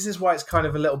this is why it's kind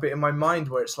of a little bit in my mind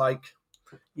where it's like,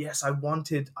 yes, I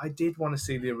did want to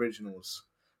see the originals,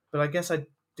 but I guess I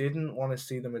didn't want to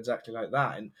see them exactly like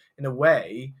that. And in a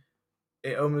way,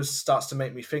 it almost starts to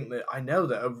make me think that I know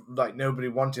that nobody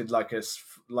wanted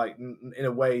in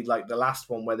a way like the last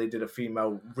one where they did a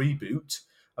female reboot.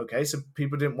 Okay, so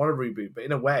people didn't want a reboot, but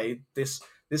in a way, this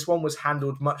one was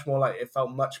handled much more like it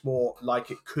felt much more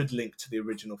like it could link to the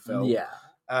original film. Yeah.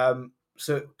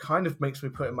 So it kind of makes me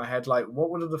put in my head, like, what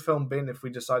would have the film been if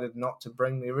we decided not to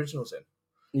bring the originals in?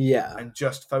 Yeah. And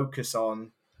just focus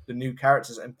on the new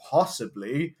characters and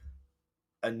possibly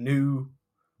a new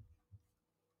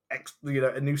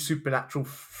supernatural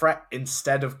threat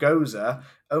instead of Gozer.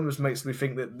 Almost makes me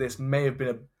think that this may have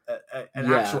been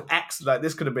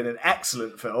this could have been an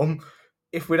excellent film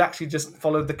if we'd actually just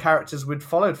followed the characters we'd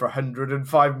followed for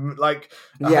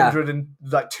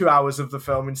 102 hours of the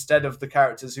film instead of the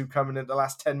characters who come in at the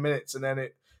last 10 minutes and then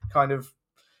it kind of,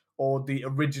 or the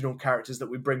original characters that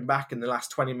we bring back in the last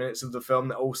 20 minutes of the film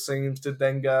that all seems to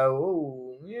then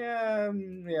go,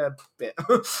 bit.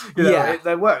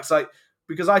 That works.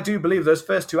 Because I do believe those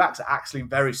first two acts are actually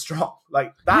very strong.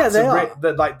 That's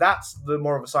the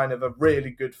more of a sign of a really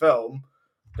good film.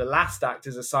 The last act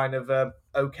is a sign of a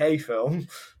okay film,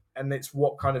 and it's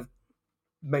what kind of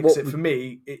makes it for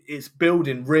me. It's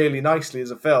building really nicely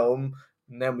as a film,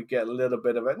 and then we get a little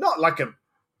bit of it, not like a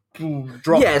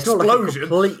drop it's explosion, not like a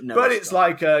complete but it's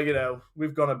like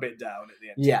we've gone a bit down at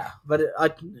the end. Yeah, but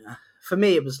for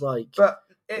me it was like, but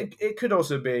it could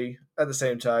also be at the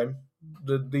same time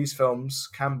these films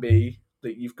can be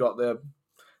that you've got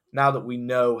now that we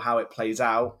know how it plays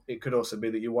out. It could also be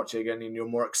that you watch it again and you're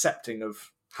more accepting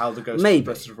of how the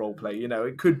Ghostbusters role play.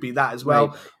 It could be that as well.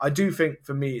 Maybe. I do think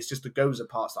for me it's just the Gozer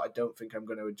parts that I don't think I'm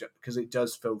going to adjust because it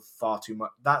does feel far too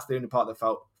much. That's the only part that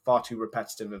felt far too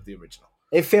repetitive of the original.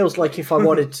 It feels like if I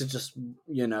wanted to just,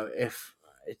 if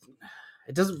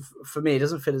it doesn't, for me, it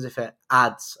doesn't feel as if it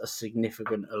adds a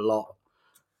lot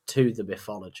to the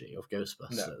mythology of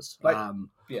Ghostbusters. No.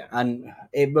 And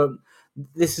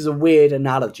this is a weird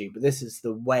analogy, but this is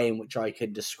the way in which I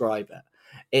can describe it.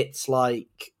 It's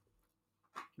like,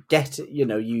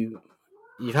 you've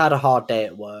had a hard day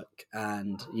at work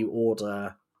and you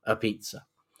order a pizza.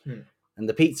 And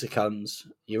the pizza comes,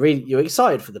 you're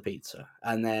excited for the pizza,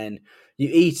 and then you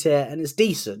eat it and it's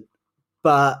decent,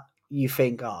 but you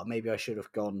think, maybe I should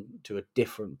have gone to a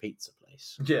different pizza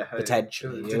place. Yeah,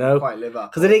 potentially, it didn't quite live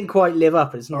up. Because it didn't quite live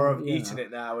up. It's not, or I've eaten it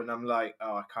now, and I'm like,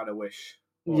 I kind of wish.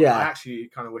 I actually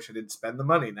kind of wish I didn't spend the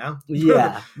money now.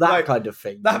 Yeah, that kind of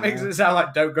thing. That makes it sound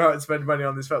like don't go out and spend money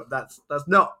on this film. That's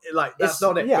not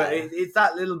not it. Yeah. But it's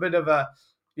that little bit of a.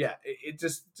 Yeah, it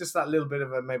just that little bit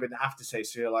of a maybe an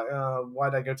aftertaste. So you're like,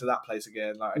 why'd I go to that place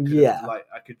again? I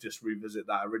could just revisit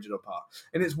that original part.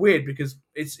 And it's weird because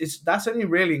it's that's only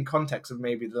really in context of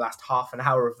maybe the last half an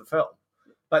hour of the film.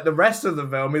 Like the rest of the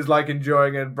film is like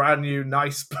enjoying a brand new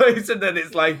nice place, and then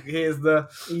it's like here's the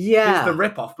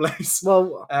rip off place.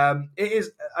 Well, it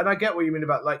is, and I get what you mean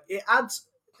about like it adds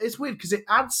it's weird because it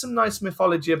adds some nice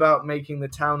mythology about making the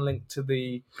town link to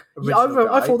the Yeah, original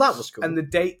I guy, thought that was cool. and the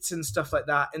dates and stuff like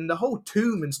that, and the whole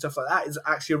tomb and stuff like that is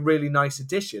actually a really nice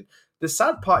addition. The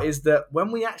sad part is that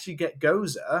when we actually get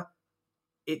Gozer,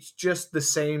 it's just the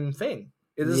same thing.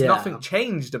 There's nothing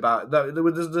changed about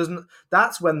it.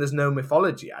 That's when there's no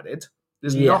mythology added.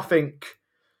 There's nothing.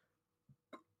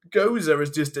 Gozer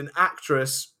is just an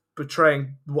actress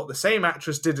portraying what the same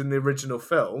actress did in the original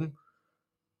film,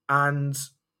 and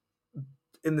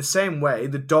in the same way,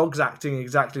 the dog's acting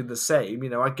exactly the same.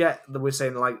 I get that we're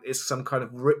saying like it's some kind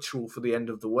of ritual for the end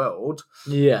of the world.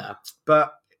 Yeah.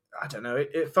 But I don't know.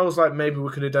 It feels like maybe we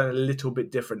could have done a little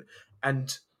bit different,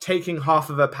 and taking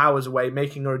half of her powers away,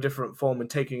 making her a different form, and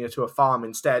taking her to a farm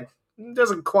instead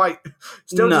doesn't quite.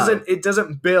 It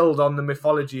doesn't build on the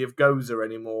mythology of Gozer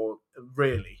anymore.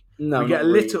 Really. No, we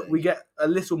get a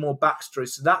little more backstory,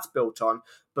 so that's built on.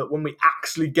 But when we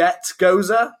actually get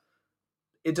Gozer,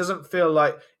 it doesn't feel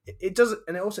like it doesn't,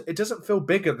 and it doesn't feel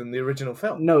bigger than the original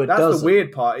film. No, that's doesn't. The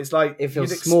weird part. It's like it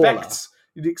feels smaller.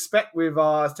 You'd expect with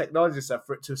our technology stuff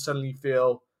for it to suddenly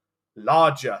feel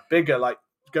larger, bigger. Like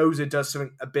Gozer does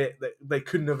something a bit that they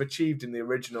couldn't have achieved in the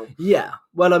original. Yeah,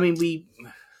 well, I mean,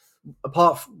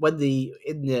 apart from in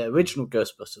the original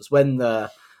Ghostbusters, when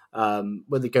the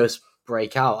ghosts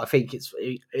break out, I think it's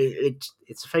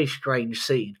a very strange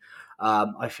scene.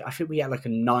 I think we get like a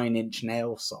 9 Inch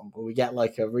Nails song, or we get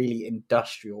like a really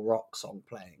industrial rock song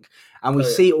playing, and we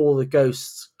see all the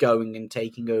ghosts going and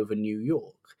taking over New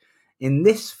York. In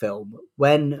this film,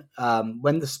 when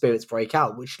the spirits break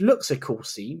out, which looks a cool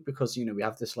scene because we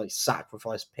have this like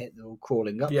sacrifice pit they're all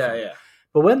crawling up. Yeah.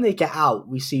 But when they get out,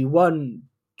 we see one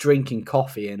drinking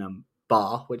coffee in a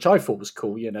bar, which I thought was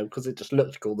cool, because it just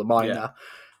looked cool, the miner. Yeah.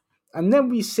 And then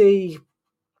we see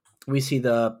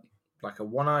the like a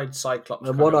one-eyed cyclops.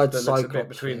 A one-eyed cyclops looks a bit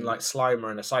between like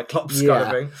Slimer and a cyclops kind of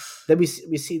thing. Then we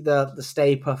see the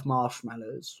Stay Puft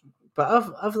Marshmallows. But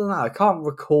other than that, I can't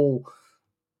recall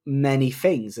many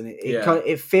things, and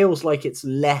it feels like it's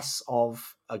less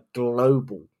of a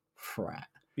global threat.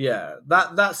 Yeah,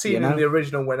 that scene in the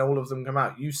original when all of them come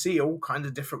out, you see all kinds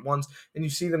of different ones, and you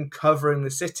see them covering the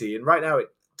city. And right now, it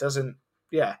doesn't.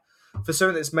 Yeah, for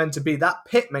something that's meant to be, that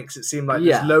pit makes it seem like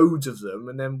there's loads of them,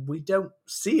 and then we don't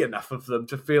see enough of them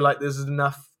to feel like there's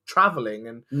enough traveling.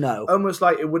 And almost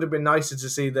like it would have been nicer to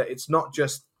see that it's not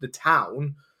just the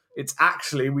town. It's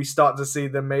actually, we start to see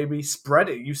them maybe spread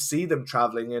it. You see them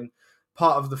traveling, and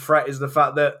part of the threat is the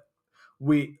fact that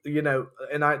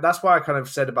that's why I kind of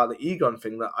said about the Egon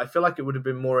thing, that I feel like it would have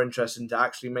been more interesting to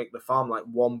actually make the farm like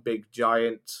one big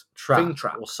giant trap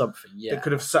or something, that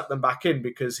could have sucked them back in,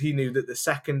 because he knew that the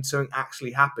second something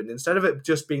actually happened, instead of it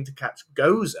just being to catch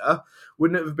Gozer,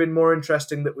 wouldn't it have been more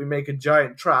interesting that we make a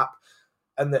giant trap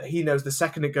and that he knows the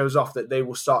second it goes off that they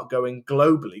will start going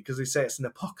globally, because they say it's an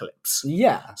apocalypse.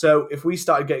 Yeah. So if we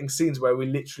started getting scenes where we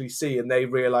literally see and they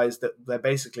realise that they're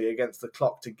basically against the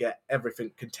clock to get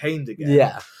everything contained again.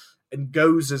 Yeah. And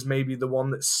Gozer's maybe the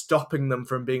one that's stopping them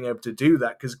from being able to do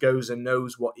that, because Gozer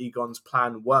knows what Egon's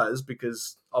plan was,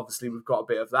 because obviously we've got a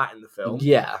bit of that in the film.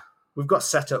 Yeah. We've got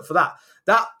set up for that.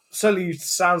 That certainly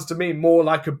sounds to me more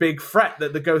like a big threat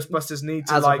that the Ghostbusters need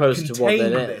to like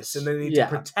contain this, and they need to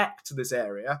protect this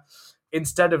area,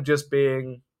 instead of just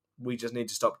being, we just need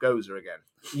to stop Gozer again.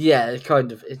 Yeah,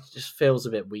 it just feels a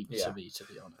bit weak to me, to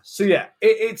be honest. So yeah,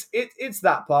 it's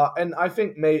that part, and I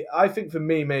think for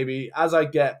me, maybe as I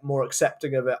get more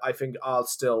accepting of it, I think I'll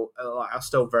still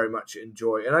very much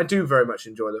enjoy, and I do very much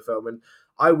enjoy the film, and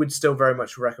I would still very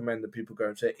much recommend that people go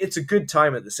and see it. It's a good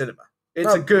time at the cinema.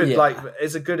 It's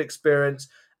a good experience,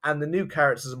 and the new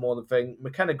characters are more the thing.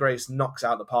 McKenna Grace knocks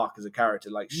out the park as a character.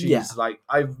 Like she's like,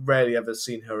 I've rarely ever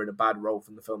seen her in a bad role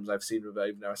from the films I've seen with her.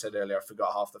 Even though I said earlier I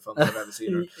forgot half the films I've ever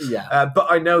seen her. But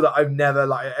I know that I've never,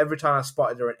 like, every time I've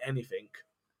spotted her in anything,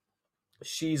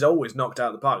 she's always knocked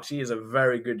out of the park. She is a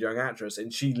very good young actress,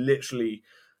 and she literally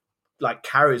like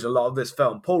carries a lot of this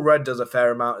film. Paul Rudd does a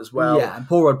fair amount as well. Yeah, and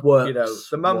Paul Rudd works.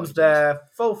 The mum's there.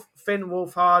 Finn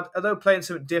Wolfhard, although playing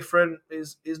something different,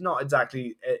 is not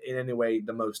exactly in any way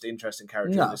the most interesting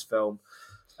character in this film.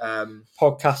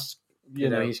 Podcast,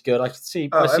 he's good. I see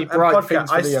bright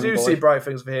things for the young boy. see bright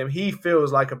things for him. He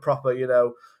feels like a proper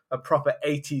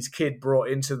 80s kid brought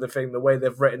into the thing, the way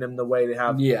they've written him, the way they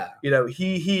have. Yeah.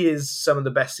 He is some of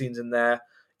the best scenes in there.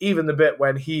 Even the bit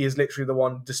when he is literally the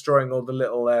one destroying all the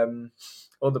little,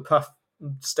 all the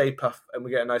Stay Puft, and we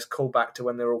get a nice callback to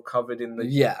when they're all covered in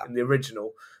the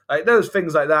original. Like those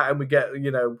things like that, and we get,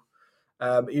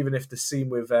 even if the scene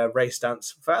with Ray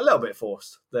Stantz felt a little bit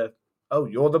forced, the oh,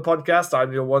 you're the podcast,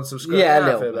 I'm your one subscriber. Yeah, a I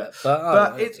little feel bit. that.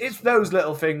 But It's those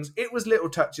little things. It was little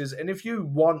touches. And if you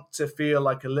want to feel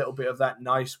like a little bit of that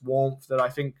nice warmth that I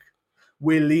think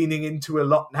we're leaning into a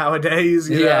lot nowadays,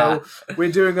 you know,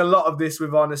 we're doing a lot of this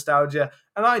with our nostalgia.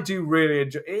 And I do really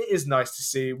enjoy it. Is nice to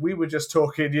see. We were just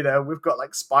talking, you know, we've got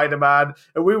like Spider-Man,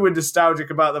 and we were nostalgic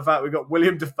about the fact we got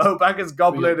William Dafoe back as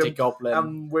Goblin.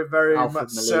 And we're very Alfred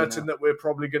much Molina. certain that we're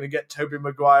probably going to get Tobey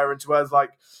Maguire into us.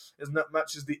 Like, as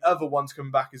much as the other ones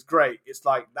coming back is great, it's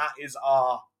like that is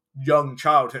our young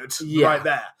childhood right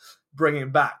there,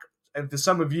 bringing back. And for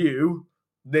some of you,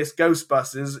 this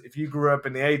Ghostbusters, if you grew up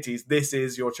in the 80s, this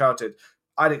is your childhood.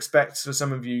 I'd expect for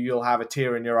some of you, you'll have a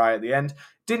tear in your eye at the end.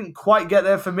 Didn't quite get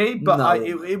there for me, but No.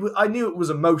 I knew it was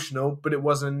emotional, but it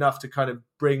wasn't enough to kind of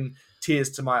bring tears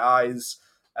to my eyes,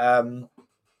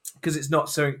 because it's not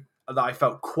something that I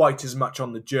felt quite as much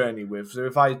on the journey with. So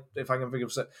if I can think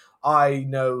of, I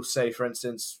know, say for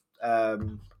instance, I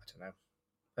don't know,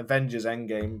 Avengers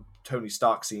Endgame, Tony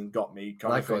Stark scene got me.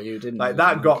 That got you, didn't like it?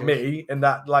 that got me, and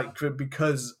that like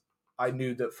because I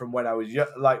knew that from when I was young,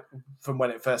 like from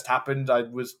when it first happened, I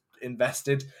was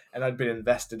invested, and I'd been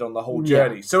invested on the whole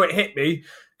journey. So it hit me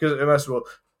because most of all,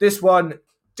 this one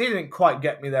didn't quite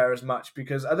get me there as much,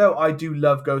 because although I do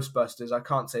love Ghostbusters, I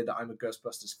can't say that I'm a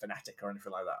Ghostbusters fanatic or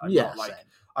anything like that.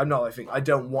 I'm not. I think I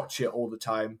don't watch it all the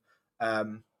time.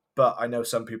 But I know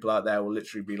some people out there will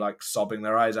literally be like sobbing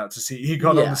their eyes out to see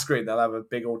Egon on the screen. They'll have a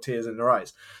big old tears in their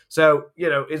eyes. So, you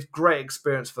know, it's great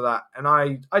experience for that. And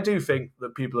I do think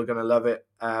that people are going to love it.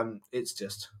 It's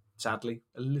just, sadly,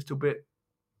 a little bit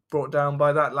brought down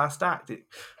by that last act.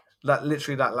 That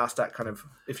last act kind of,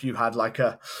 if you had like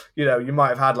a, you know, you might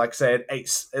have had like, say, an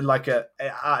 8, like a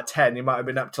out of 10, you might have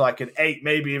been up to like an 8,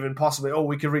 maybe even possibly,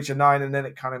 we could reach a 9, and then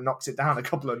it kind of knocks it down a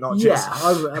couple of notches. Yeah,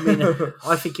 I mean,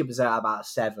 I think it was at about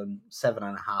 7.5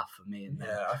 for me.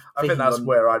 I think that's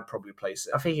where I'd probably place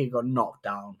it. I think it got knocked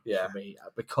down for me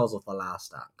because of the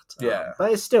last act. Yeah.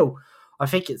 But it's still, I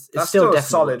think it's still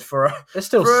solid for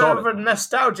solid. A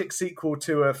nostalgic sequel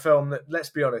to a film that,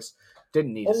 let's be honest,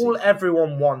 didn't need all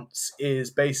everyone wants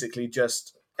is basically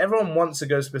just, everyone wants a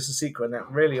Ghostbusters sequel, and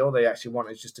that really all they actually want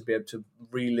is just to be able to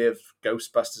relive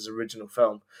Ghostbusters original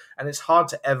film. And it's hard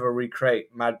to ever recreate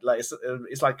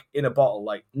it's like in a bottle.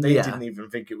 Like they didn't even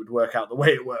think it would work out the way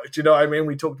it worked. You know what I mean?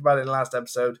 We talked about it in the last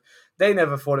episode. They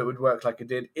never thought it would work like it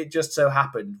did. It just so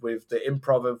happened with the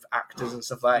improv of actors and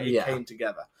stuff like that, it came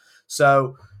together.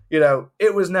 So, you know,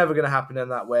 it was never going to happen in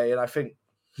that way. And I think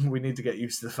we need to get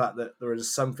used to the fact that there are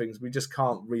just some things we just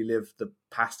can't relive the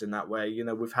past in that way. You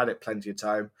know, we've had it plenty of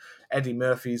time. Eddie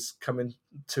Murphy's Coming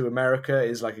to America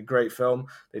is like a great film.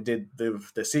 They did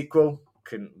the sequel.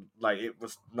 It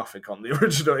was nothing on the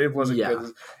original. It wasn't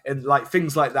good. And like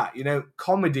things like that, you know,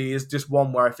 comedy is just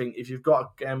one where I think if you've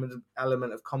got an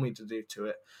element of comedy to do to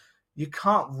it, you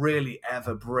can't really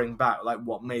ever bring back like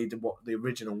what made the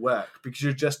original work, because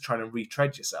you're just trying to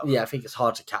retread yourself. Yeah, I think it's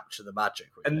hard to capture the magic.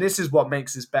 Really. And this is what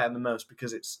makes this better than most,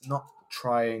 because it's not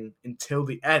trying until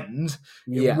the end.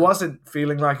 It wasn't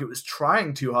feeling like it was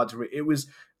trying too hard to it was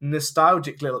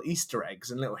nostalgic little Easter eggs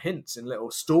and little hints and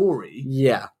little story.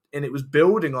 Yeah. And it was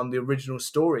building on the original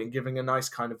story and giving a nice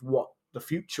kind of what the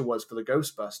future was for the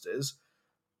Ghostbusters.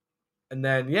 And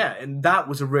then, and that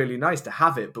was really nice to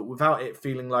have it, but without it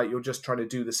feeling like you're just trying to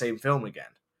do the same film again.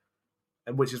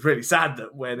 And which is really sad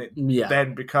that when it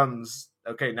then becomes,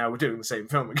 okay, now we're doing the same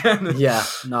film again.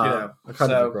 I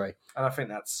kind of agree. And I think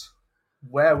that's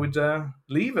where we'd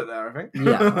leave it there, I think.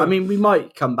 I mean, we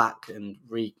might come back and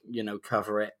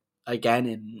cover it again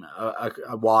in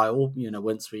a while, you know,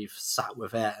 once we've sat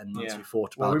with it and once we've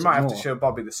thought about it. We might have to show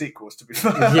Bobby the sequels, to be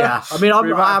fair. I mean,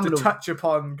 we might have to touch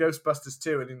upon Ghostbusters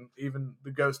 2 and even the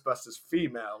Ghostbusters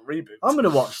female reboot. I'm going to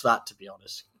watch that, to be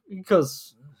honest,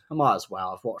 because I might as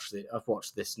well. I've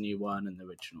watched this new one and the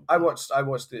original. I watched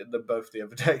them both the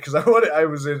other day because I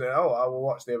was in it. I will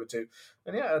watch the other two,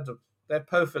 and they're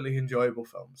perfectly enjoyable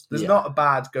films. There's not a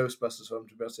bad Ghostbusters film,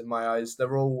 to be honest, in my eyes.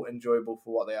 They're all enjoyable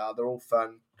for what they are. They're all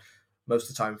fun. Most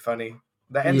of the time funny.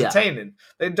 They're entertaining.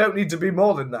 They don't need to be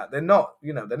more than that. They're not,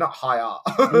 they're not high art.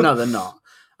 No, they're not.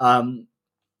 And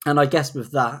I guess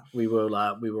with that, we will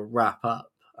wrap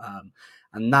up.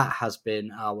 And that has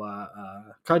been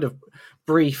our kind of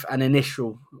brief and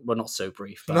initial, well, not so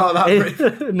brief. But not that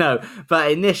brief. No,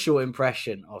 but initial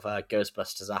impression of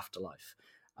Ghostbusters Afterlife.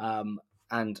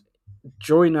 And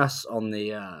join us on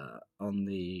the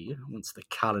once the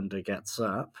calendar gets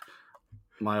up,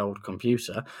 my old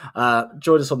computer.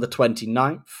 Join us on the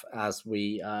 29th as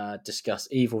we discuss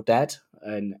Evil Dead,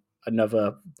 and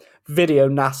another Video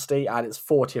Nasty and its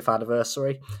 40th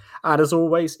anniversary. And as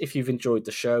always, if you've enjoyed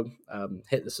the show,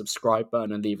 hit the subscribe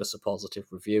button and leave us a positive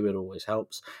review. It always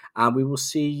helps. And we will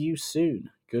see you soon.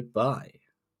 Goodbye.